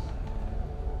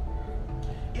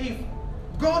 if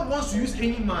God wants to use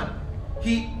any man,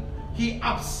 he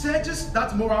upsurges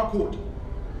that moral code.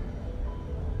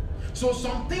 So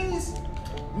some things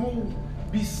will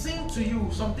be seen to you,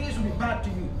 some things will be bad to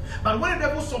you. But when the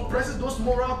devil suppresses those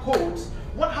moral codes,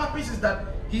 what happens is that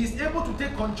he is able to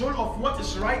take control of what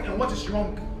is right and what is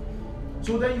wrong.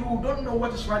 So then you don't know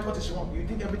what is right, what is wrong. You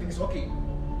think everything is okay.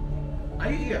 Are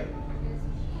you here?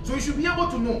 So you should be able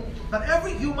to know that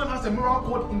every human has a moral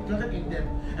code implanted in them.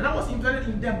 And that was implanted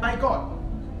in them by God.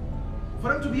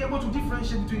 For them to be able to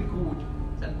differentiate between good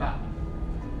and bad.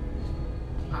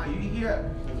 Are you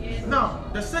here? Yes. Now,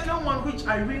 the second one which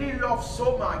I really love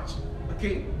so much,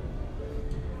 okay.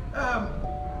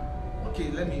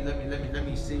 Let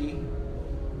me say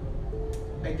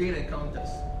again, encounters,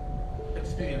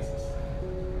 experiences.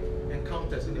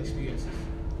 Encounters and experiences.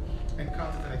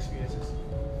 Encounters and experiences.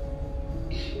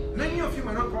 Many of you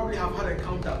might not probably have had an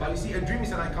encounter, but you see, a dream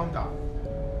is an encounter.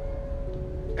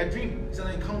 A dream is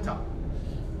an encounter.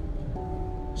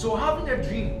 So having a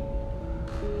dream,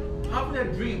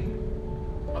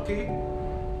 okay,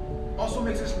 also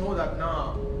makes us know that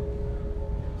now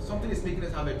something is making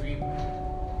us have a dream.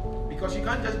 Because you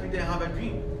can't just be there and have a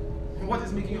dream. What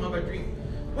is making you have a dream?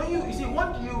 When you see,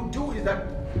 what you do is that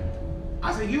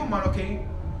as a human, okay,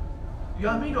 you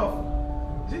are made of,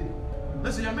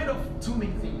 listen, you're made of two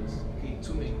main things. Okay,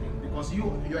 two main things. Because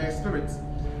you're a spirit,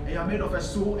 and you're made of a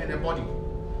soul and a body.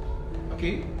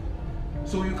 Okay?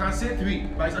 So you can say three,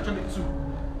 but it's actually two.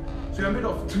 So you're made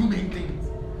of two main things.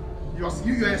 You're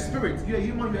a spirit, you're a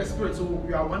human, you're a spirit, so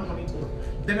you are one on its own.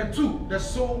 Then the two, the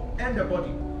soul and the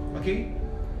body. Okay?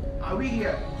 Are we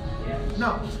here? Yes.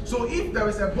 Now, so if there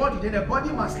is a body, then the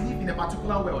body must live in a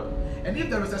particular world. And if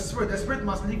there is a spirit, the spirit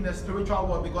must live in a spiritual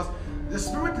world, because the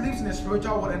spirit lives in the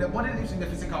spiritual world and the body lives in the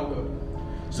physical world.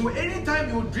 So anytime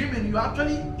you're dreaming, you're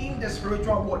actually in the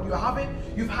spiritual world.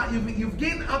 You've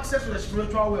gained access to the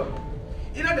spiritual world.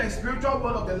 Either the spiritual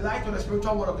world of the light or the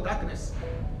spiritual world of the darkness.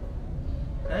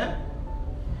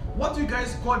 What you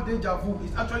guys call deja vu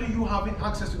is actually you having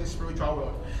access to the spiritual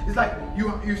world. It's like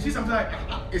you see something like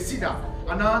a cedar,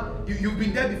 and now you've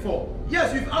been there before.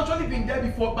 Yes, you've actually been there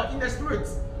before, but in the spirit.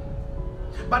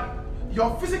 But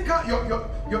your physical,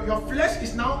 your flesh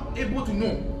is now able to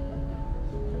know.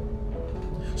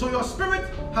 So your spirit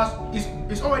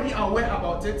is already aware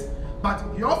about it, but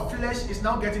your flesh is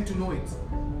now getting to know it.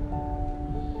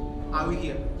 Are we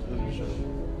here?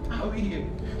 Are we here?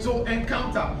 So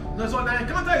encounter. So the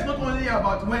encounter is not only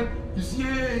about when you see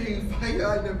a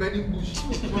fire in the burning bush.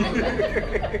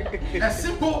 a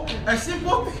simple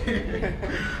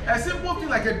thing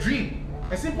like a dream.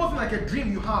 A simple thing like a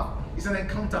dream you have is an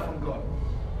encounter from God.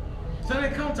 It's an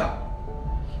encounter.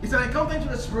 It's an encounter into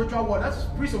the spiritual world. That's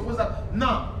presuppose that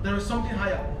now there is something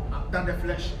higher than the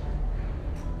flesh.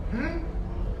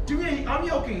 To me, are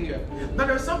we okay here? Now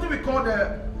there is something we call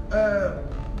the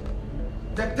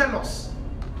telos.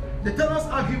 The telos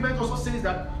argument also says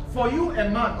that for you a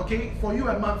man, okay, for you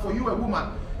a man, for you a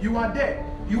woman, you are there.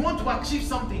 You want to achieve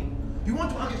something. You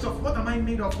want to ask yourself, what am I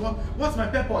made of? What's my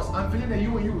purpose? I'm feeling the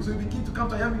you and you. So you begin to come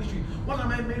to your ministry. What am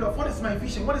I made of? What is my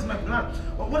vision? What is my plan?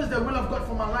 What is the will of God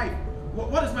for my life?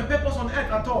 What is my purpose on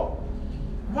earth at all?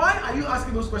 Why are you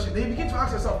asking those questions? Then you begin to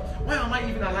ask yourself, why am I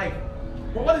even alive?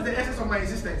 What is the essence of my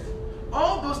existence?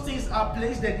 All those things are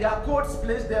placed there. They are codes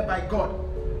placed there by God.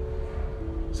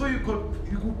 So you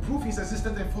could prove his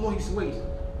existence and follow his ways.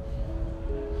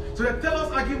 So the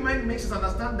telos argument makes us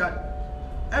understand that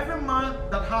every man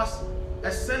that has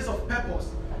a sense of purpose,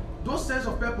 those sense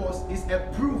of purpose is a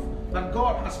proof that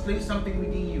God has placed something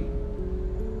within you.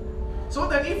 So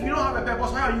that if you don't have a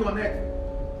purpose, why are you on earth?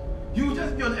 You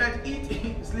just be on earth,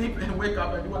 eat, sleep, and wake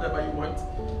up and do whatever you want.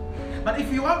 But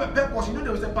if you have a purpose, you know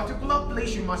there is a particular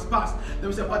place you must pass. There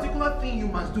is a particular thing you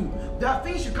must do. There are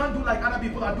things you can't do like other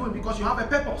people are doing because you have a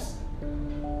purpose.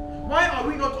 Why are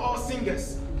we not all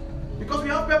singers? Because we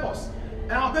have purpose.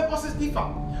 And our purposes differ.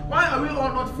 Why are we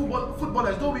all not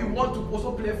footballers, though we want to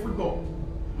also play football?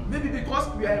 Maybe because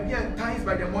we are being enticed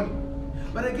by the money.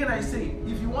 But again, I say,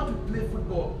 if you want to play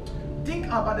football, think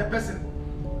about the person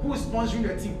who is sponsoring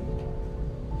the team.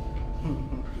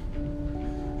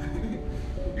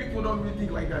 People don't really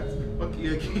think like that.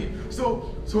 Okay.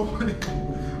 So,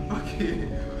 okay.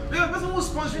 The person who's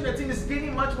sponsoring the team is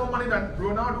gaining much more money than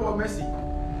Ronaldo or Messi.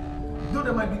 Though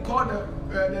they might be called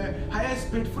the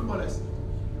highest paid footballers.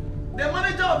 The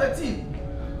manager of the team.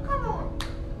 Come on.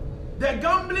 The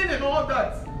gambling and all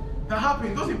that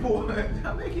happens. Those people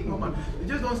are making no money. They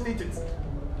just don't state it.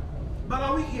 But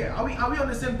are we here? Are we on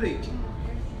the same page?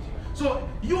 So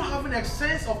you having a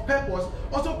sense of purpose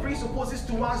also presupposes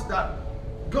to us that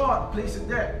God placed it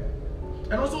there.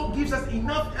 and also gives us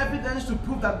enough evidence to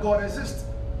prove that God exists.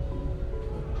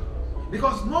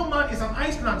 Because no man is an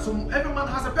Iceland, so every man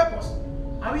has a purpose.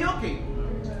 Are we okay?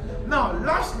 Now,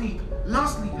 lastly,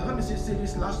 let me say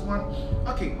this last one.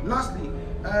 Okay, lastly,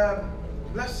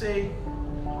 let's say,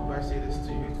 how do I say this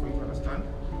to you for you to understand?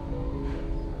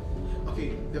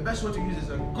 Okay, the best way to use is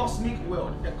a cosmic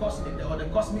world, the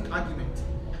cosmic argument,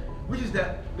 which is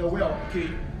the world. Okay,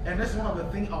 and that's one of the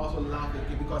things I also love.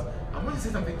 Okay, because I'm going to say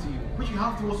something to you, which you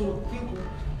have to also think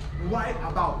wide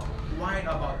about.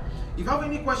 If you have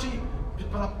any question,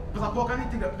 Pastor Paul, can you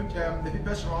take the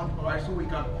papers around, alright, so we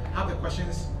can have the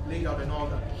questions laid out and all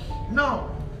that. Now,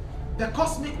 the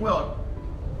cosmic world,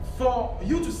 for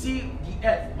you to see the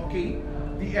earth, okay,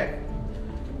 the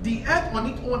earth on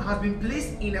its own has been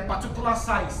placed in a particular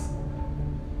size.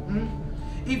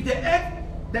 If the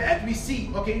earth we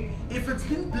see, okay, if it's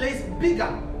been placed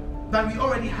bigger than we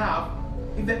already have,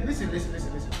 listen.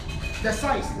 The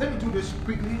size, let me do this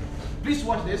quickly. Please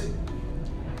watch this.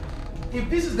 If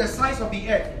this is the size of the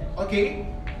earth, okay,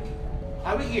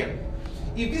 are we here?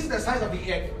 If this is the size of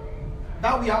the earth,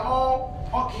 that we are all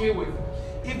okay with.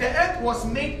 If the earth was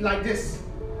made like this,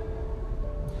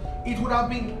 it would have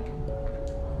been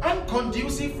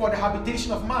unconducive for the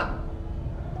habitation of man.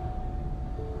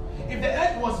 If the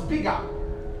earth was bigger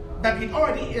than it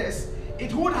already is,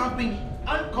 it would have been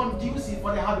unconducive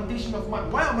for the habitation of man.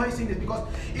 Why am I saying this? Because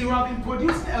it would have been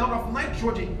producing a lot of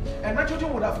nitrogen, and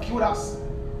nitrogen would have killed us.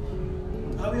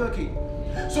 Are we okay?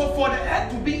 So for the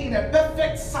earth to be in a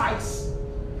perfect size,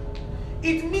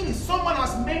 it means someone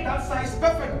has made that size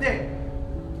perfect there.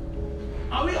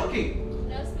 Are we okay?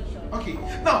 Yes, Bishop. Okay.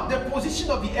 Now the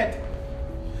position of the earth.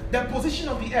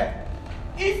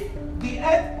 If the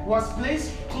earth was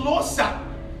placed closer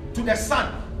to the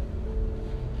sun,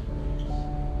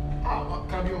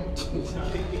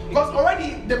 because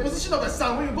already the position of the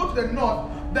sun, when you go to the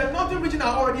northern region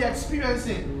are already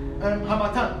experiencing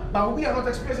Harmattan, but we are not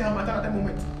experiencing Harmattan at the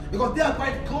moment because they are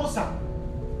quite closer.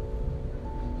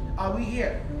 Are we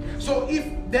here? So if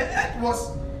the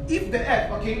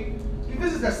earth, okay, if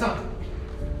this is the sun,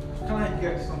 can I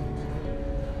get something?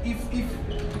 If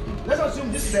let's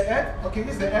assume this is the earth, okay,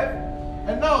 this is the earth,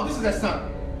 and now this is the sun.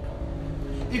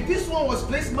 If this one was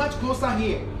placed much closer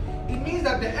here, it means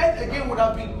that the earth again would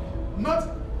have been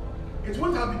it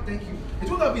wouldn't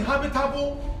have been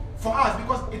habitable for us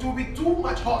because it will be too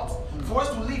much hot for us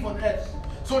to live on earth.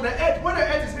 So the earth, where the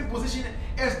earth is being positioned,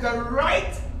 is the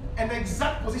right and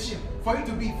exact position for it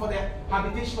to be for the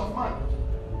habitation of man.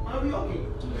 Are we okay?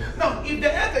 Now, if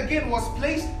the earth again was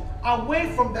placed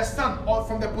away from the sun or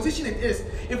from the position it is,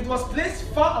 if it was placed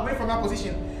far away from that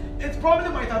position, it probably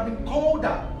might have been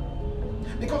colder.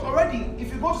 Because already,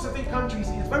 if you go to certain countries,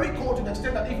 it's very cold to the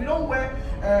extent that if you don't wear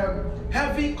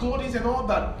heavy clothing and all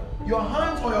that, your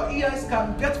hands or your ears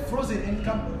can get frozen and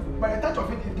by the touch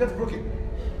of it gets broken.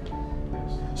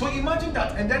 So imagine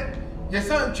that, and then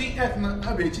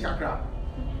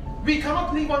we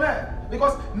cannot live on earth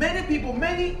because many people,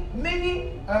 many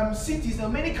cities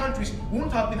and many countries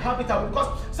won't have been habitable because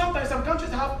sometimes some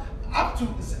countries have up to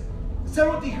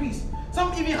 0 degrees.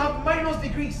 Some even have minus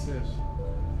degrees. Yes.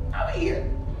 Are we here?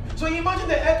 So imagine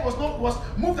the earth was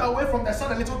moved away from the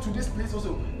sun a little to this place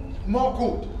also. More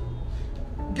cold.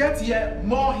 Get here,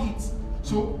 more heat.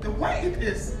 So the way it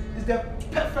is the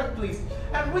perfect place.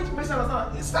 And which makes us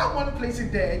understand, it's that one place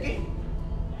in there again.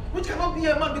 Which cannot be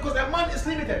a man because a man is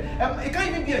limited. It can't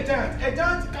even be a giant. A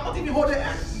giant cannot even hold the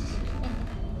earth.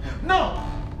 Now,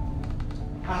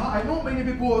 I know many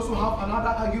people also have another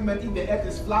argument if the earth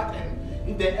is flat and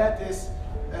if the earth is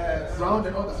round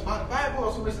and all that. But the Bible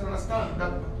also makes us understand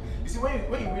that, you see,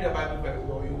 when you read the Bible very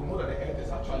well, you will know that the earth is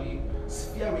actually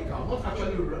spherical, not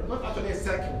actually a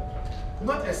circle.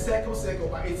 Not a circle,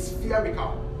 but it's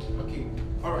spherical. Okay,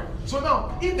 all right. So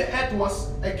now, if the earth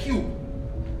was a cube,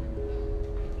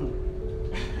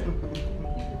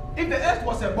 if the earth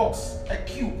was a box, a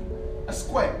cube, a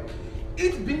square,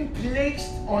 it being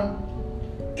placed on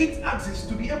its axis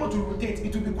to be able to rotate,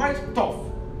 it will be quite tough.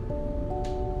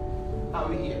 Are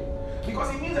we here?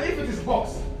 Because it means that if it is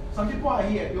box, some people are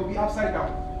here, they'll be upside down.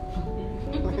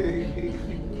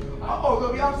 Oh,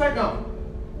 they'll be upside down.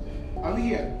 Are we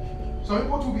here? Some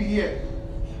people will be here.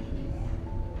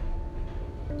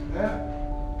 Yeah?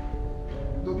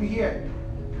 They'll be here.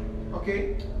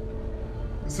 Okay?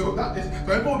 So that is, some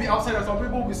people will be outside and some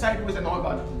people will be sideways and all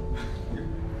that.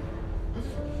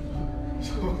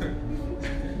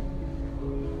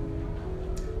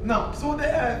 Now, so the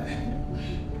earth,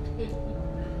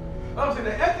 I'm saying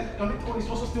the earth is on its own is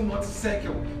also still not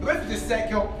circle. If it is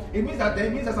circle, it means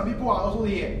that some people are also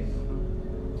here.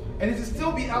 And it will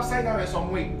still be upside down in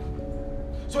some way.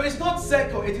 So it's not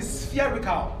circle, it is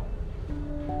spherical.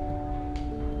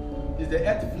 Is the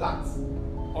earth flat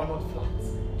or not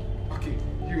flat? Okay,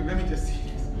 let me just see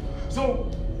this. So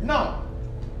now,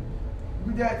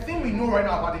 with the thing we know right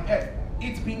now about the earth,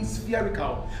 it's being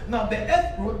spherical. Now the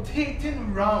earth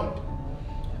rotating around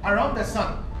the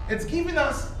sun, it's giving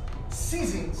us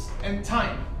seasons and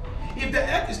time. If the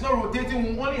earth is not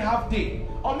rotating, we'll only have day,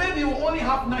 or maybe we'll only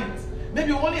have night,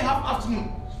 maybe we'll only have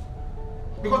afternoon,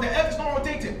 because the earth is not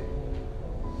rotating.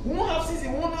 We won't have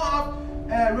season, we won't have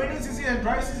rainy season and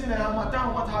dry season and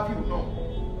harmattan, what have you,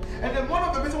 no. And then one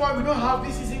of the reasons why we don't have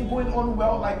this season going on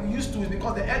well like we used to is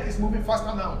because the earth is moving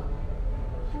faster now.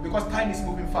 Because time is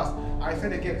moving fast. I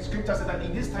said again, scripture says that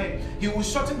in this time, he will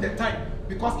shorten the time.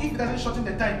 Because if he doesn't shorten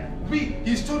the time, we,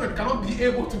 his children, cannot be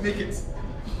able to make it.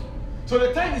 So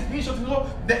the time is being shortened. So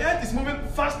the earth is moving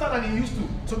faster than it used to.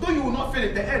 So though you will not feel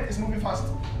it, the earth is moving fast.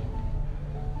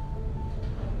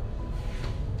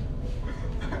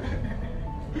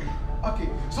 Okay,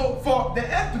 so for the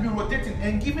earth to be rotating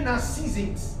and giving us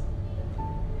seasons,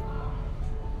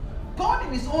 God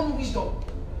in his own wisdom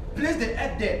placed the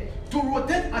earth there to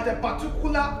rotate at a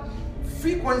particular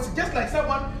frequency, just like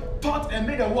someone thought and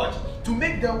made a watch to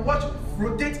make the watch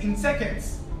rotate in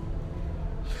seconds.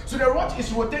 So the watch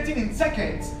is rotating in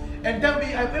seconds, and then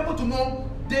we are able to know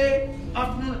day,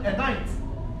 afternoon, and night.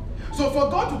 So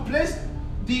for God to place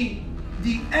the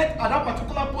earth at that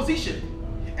particular position,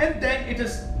 and then it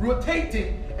is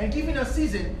rotating and giving a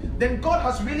season, then God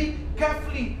has really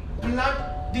carefully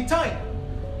planned the time.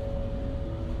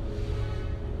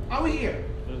 Are we here?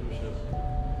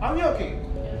 Are we okay?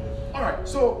 All right.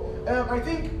 So I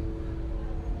think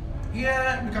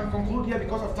here we can conclude here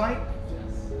because of time.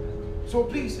 So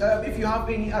please, if you have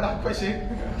any other question,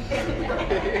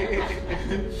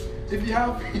 if you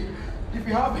have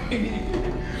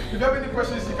any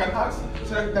questions, you can ask.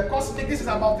 So the cosmic, this is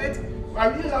about it. I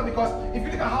really love it because if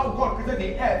you look at how God created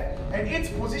the earth and its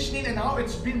positioning and how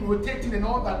it's been rotating and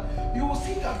all that, you will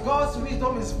see that God's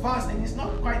wisdom is vast and it's not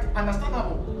quite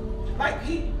understandable. Like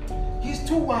he's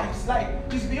too wise. Like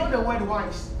he's beyond the word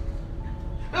wise.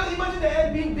 Now imagine the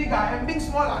earth being bigger and being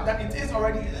smaller than it is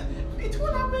already. It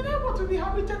would have been able to be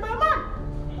habited by man.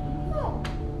 No.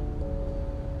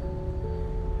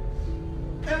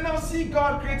 And now see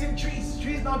God creating trees.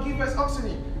 Trees now give us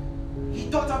oxygen. He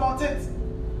thought about it.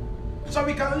 So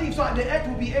we can live, so the earth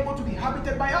will be able to be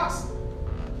habited by us.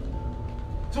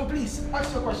 So please,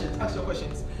 ask your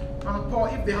questions. Paul,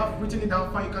 if they have written it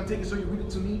down, fine, you can take it so you read it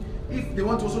to me. If they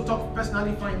want to also talk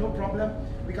personally, fine, no problem.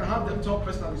 We can have them talk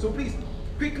personally. So please,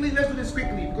 quickly, let's do this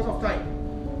quickly because of time.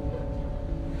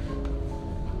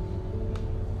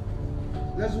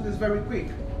 Let's do this very quick.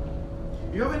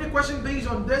 If you have any question based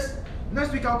on this,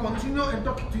 next week I'll continue and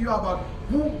talk to you about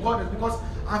who God is, because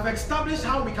I've established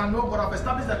how we can know God. I've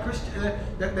established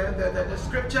the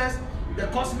scriptures, the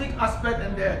cosmic aspect,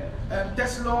 and the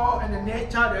test law, and the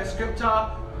nature, the scripture,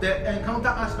 the encounter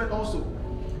aspect also.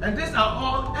 And these are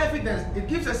all evidence. It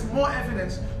gives us more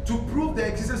evidence to prove the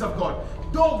existence of God.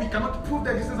 Though we cannot prove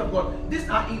the existence of God, these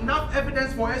are enough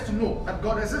evidence for us to know that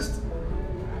God exists.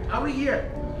 Are we here?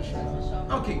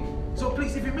 Okay. So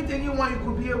please, if you meet anyone, you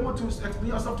could be able to explain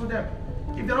yourself to them.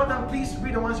 If they're not done, please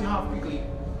read the ones you have quickly.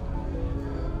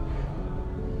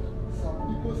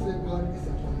 Some people say God is a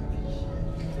politician.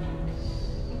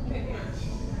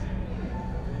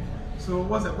 So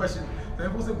what's the question? Some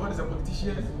people say God is a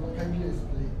politician. Can you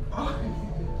explain?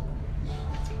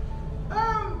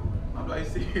 How do I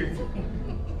say it?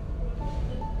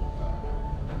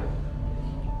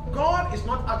 God is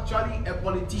not actually a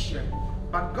politician,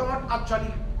 but God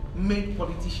actually made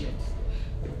politicians.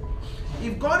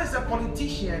 If God is a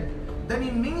politician, then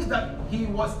it means that he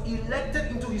was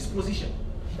elected into his position.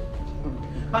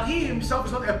 But he himself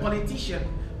is not a politician,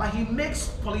 but he makes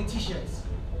politicians.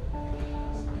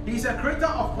 He is a creator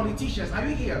of politicians. Are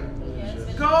you here?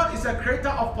 Yes. God is a creator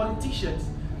of politicians,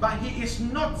 but he is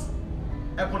not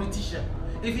a politician.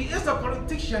 If he is a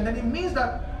politician, then it means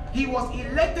that he was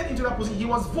elected into that position. He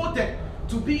was voted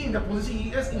to be in the position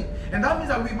he is in. And that means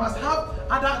that we must have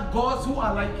other gods who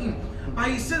are like him. But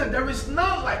he said that there is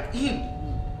none like him.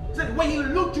 He said when he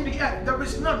looked to the earth, there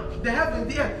is none. The heaven,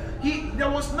 the earth. There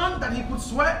was none that he could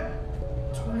swear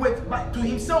to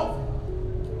himself.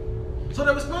 So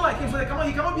there is none like him. So he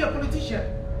cannot be a politician.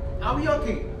 Are we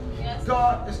okay? Yes.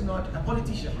 God is not a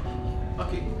politician.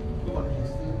 Okay, go on.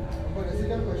 But the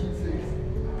second question says,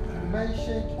 you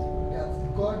mentioned that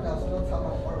God does not have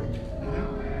an origin,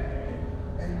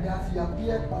 and that he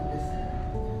appeared on the sea.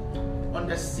 On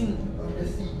the scene. On the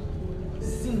sea.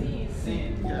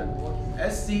 Scene. Yeah.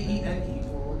 S-C-E-N-E.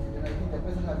 then I think the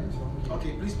person has it wrong.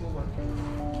 Okay, please move on.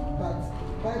 But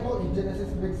Bible in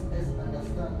Genesis makes us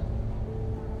understand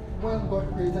when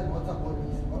God created water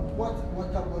bodies, what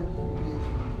water body did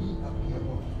he appear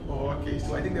on? Oh, okay.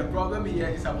 So I think the problem here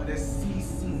is about the sea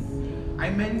scene. I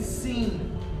meant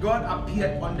scene. God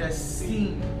appeared on the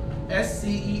scene.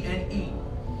 SCENE.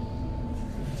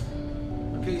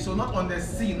 Okay, so not on the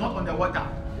sea, not on the water.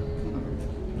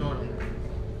 No,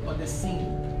 on the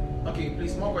scene. Okay,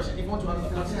 please, more questions. If you want to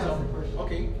answer some.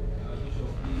 Okay. Bishop,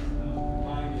 please,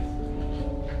 mine is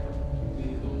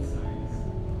based on science.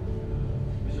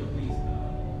 Bishop, please,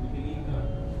 we believe that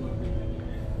God created the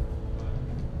earth, but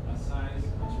as science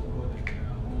has recorded, there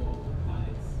are more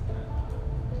planets that are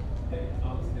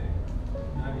out there.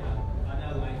 Now there are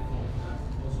other life forms that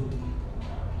also live on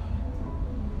our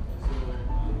planet. So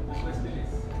the question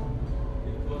is,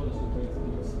 if God also created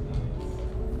those planets?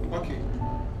 Okay.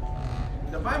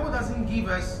 The Bible doesn't give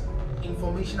us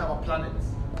information about planets.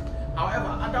 However,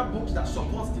 other books that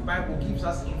supports the Bible gives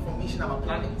us information about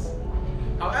planets.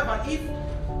 However, if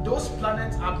those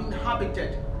planets are being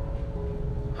habited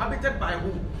by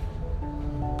who?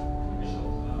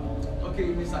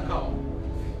 Okay, Mr. Cow.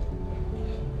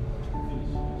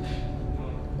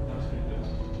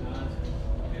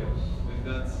 With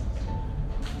that,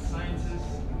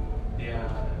 scientists, they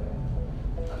are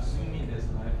assuming there's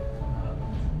life on Earth,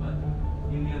 but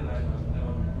alien life has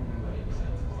never been proven by any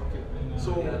scientists.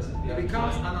 So They are it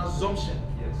becomes trying- an assumption.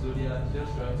 Yeah, so they are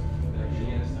just trying to prove that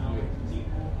aliens Now, do it.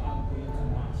 people are going to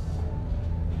Mars,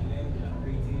 and then they are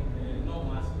creating, not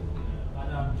Mars,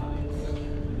 other planets.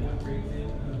 They are creating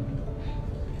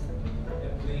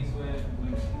a place where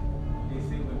when they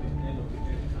say when the end of the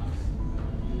earth comes,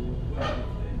 you will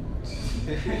live there.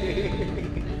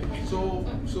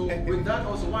 So with that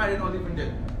also, why are they not living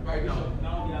there right now?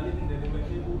 Now they are living there. They were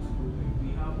able to do it. We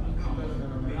have accounts,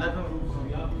 we have proofs,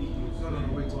 we have videos. No,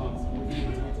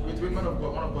 wait, man of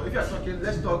God. If you are talking,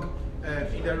 let's talk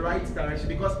in the right direction.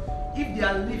 Because if they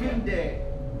are living there,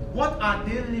 what are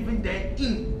they living there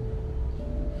in?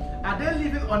 Are they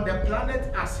living on the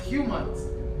planet as humans,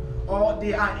 or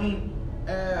they are in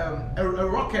a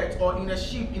rocket or in a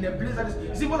ship in a place that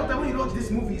is? See, most of the time when you watch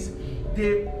these movies,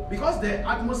 because the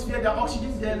atmosphere, the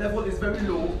oxygen there level is very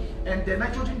low, and the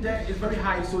nitrogen there is very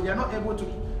high, so they are not able to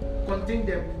contain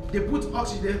them. They put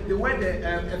oxygen, they wear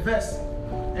a vest,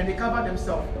 and they cover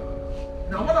themselves.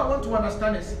 Now, what I want to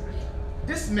understand is,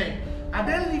 these men, are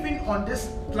they living on this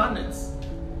planet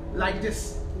like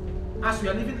this, as we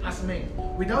are living as men,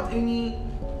 without any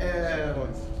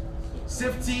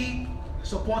safety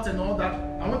support and all that?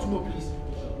 I want to know, please.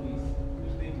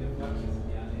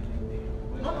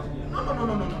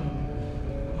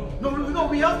 No,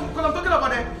 we have to, because I'm talking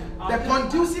about the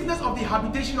conduciveness of the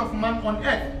habitation of man on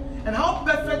earth, and how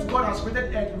perfect God has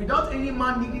created earth without any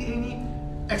man needing any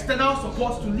external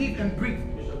support to live and breathe.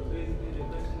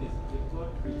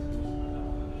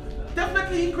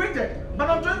 Definitely he created, but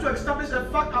I'm trying to establish a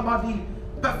fact about the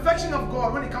perfection of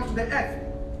God when it comes to the earth.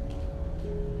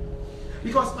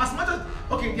 Because as much as,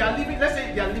 okay, they are living, let's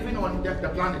say they are living on the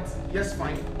planet, yes,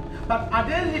 fine. But are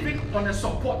they living on a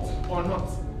support or not?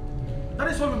 That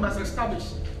is what we must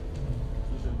establish.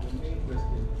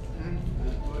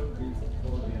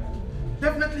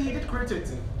 Definitely he did create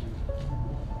it.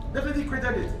 Definitely he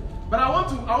created it. But I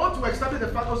want to establish the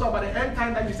fact also about the end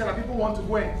time that you said that people want to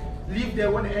go and live there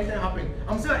when the end time happens.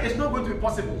 I'm saying that it's not going to be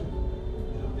possible.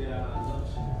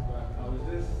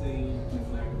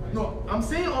 No, I'm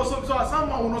saying also, so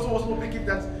someone will also pick it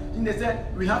that they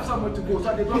said we have somewhere to go,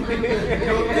 so they don't think,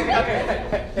 they'll think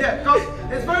that, yeah, because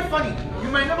it's very funny. You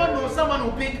might never know, someone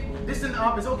will pick this thing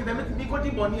up and say, okay, then me go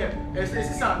deep on here. It's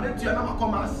another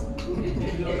commerce.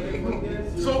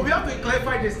 So we have to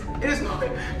clarify this.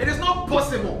 It is not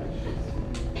possible.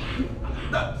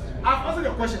 I've answered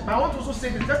your question, but I want to also say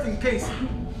this just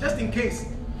in case.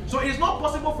 So it is not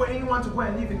possible for anyone to go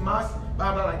and live in Mars,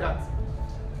 blah blah like that.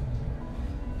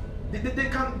 They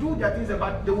can do their things,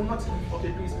 but they will not live.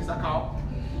 Okay, please, Mr. Carl.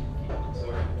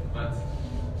 Sorry, but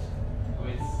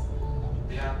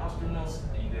there are astronauts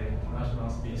in the International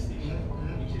Space Station,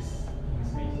 which is in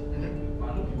space.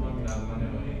 But no human being has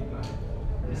landed on any planet.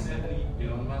 Recently,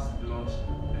 Elon Musk launched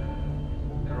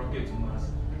a rocket to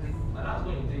Mars. But that's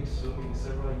going to take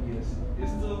several years.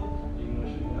 It's still in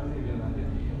motion. It hasn't even landed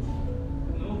yet.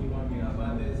 No human being has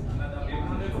landed. They've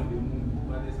landed on the moon,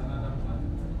 but there's another planet.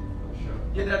 Sure.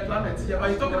 Yeah, there are planets. Yeah, but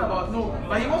he's talking about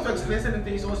but he wants to explain certain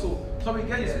things also. So we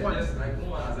get his point. Like no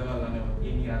one has ever landed on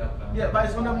any other planet. Yeah, but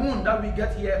it's on the moon that we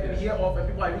get here and hear of, and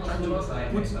people are even trying to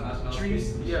put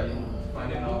trees. Yeah.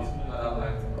 Finding out other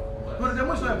life. No, the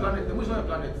moon is not a planet. The moon is not a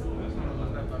planet.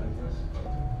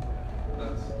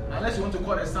 that. Unless you want to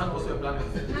call the sun also a planet.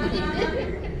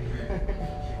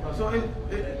 So,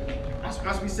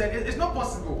 as we said, it's not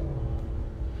possible.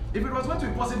 If it was going to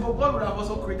be possible, God would have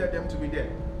also created them to be there.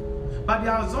 But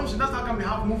their assumption, that's how come we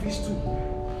have movies too.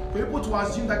 For people to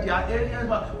assume that they are aliens,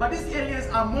 but these aliens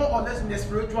are more or less in the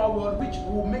spiritual world, which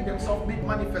will make themselves made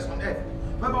manifest on earth.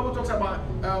 The Bible talks about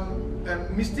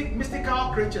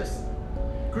mystical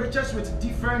creatures with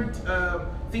different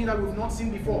things that we've not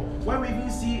seen before. When we even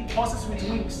see horses with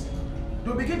wings,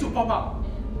 they'll begin to pop up.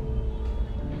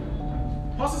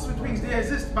 Horses with wings, they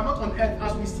exist, but not on earth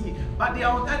as we see. But they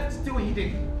are on earth still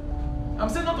hidden. I'm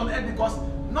saying not on earth because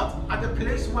not at the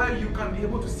place where you can be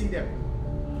able to see them.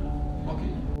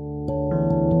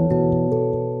 Okay.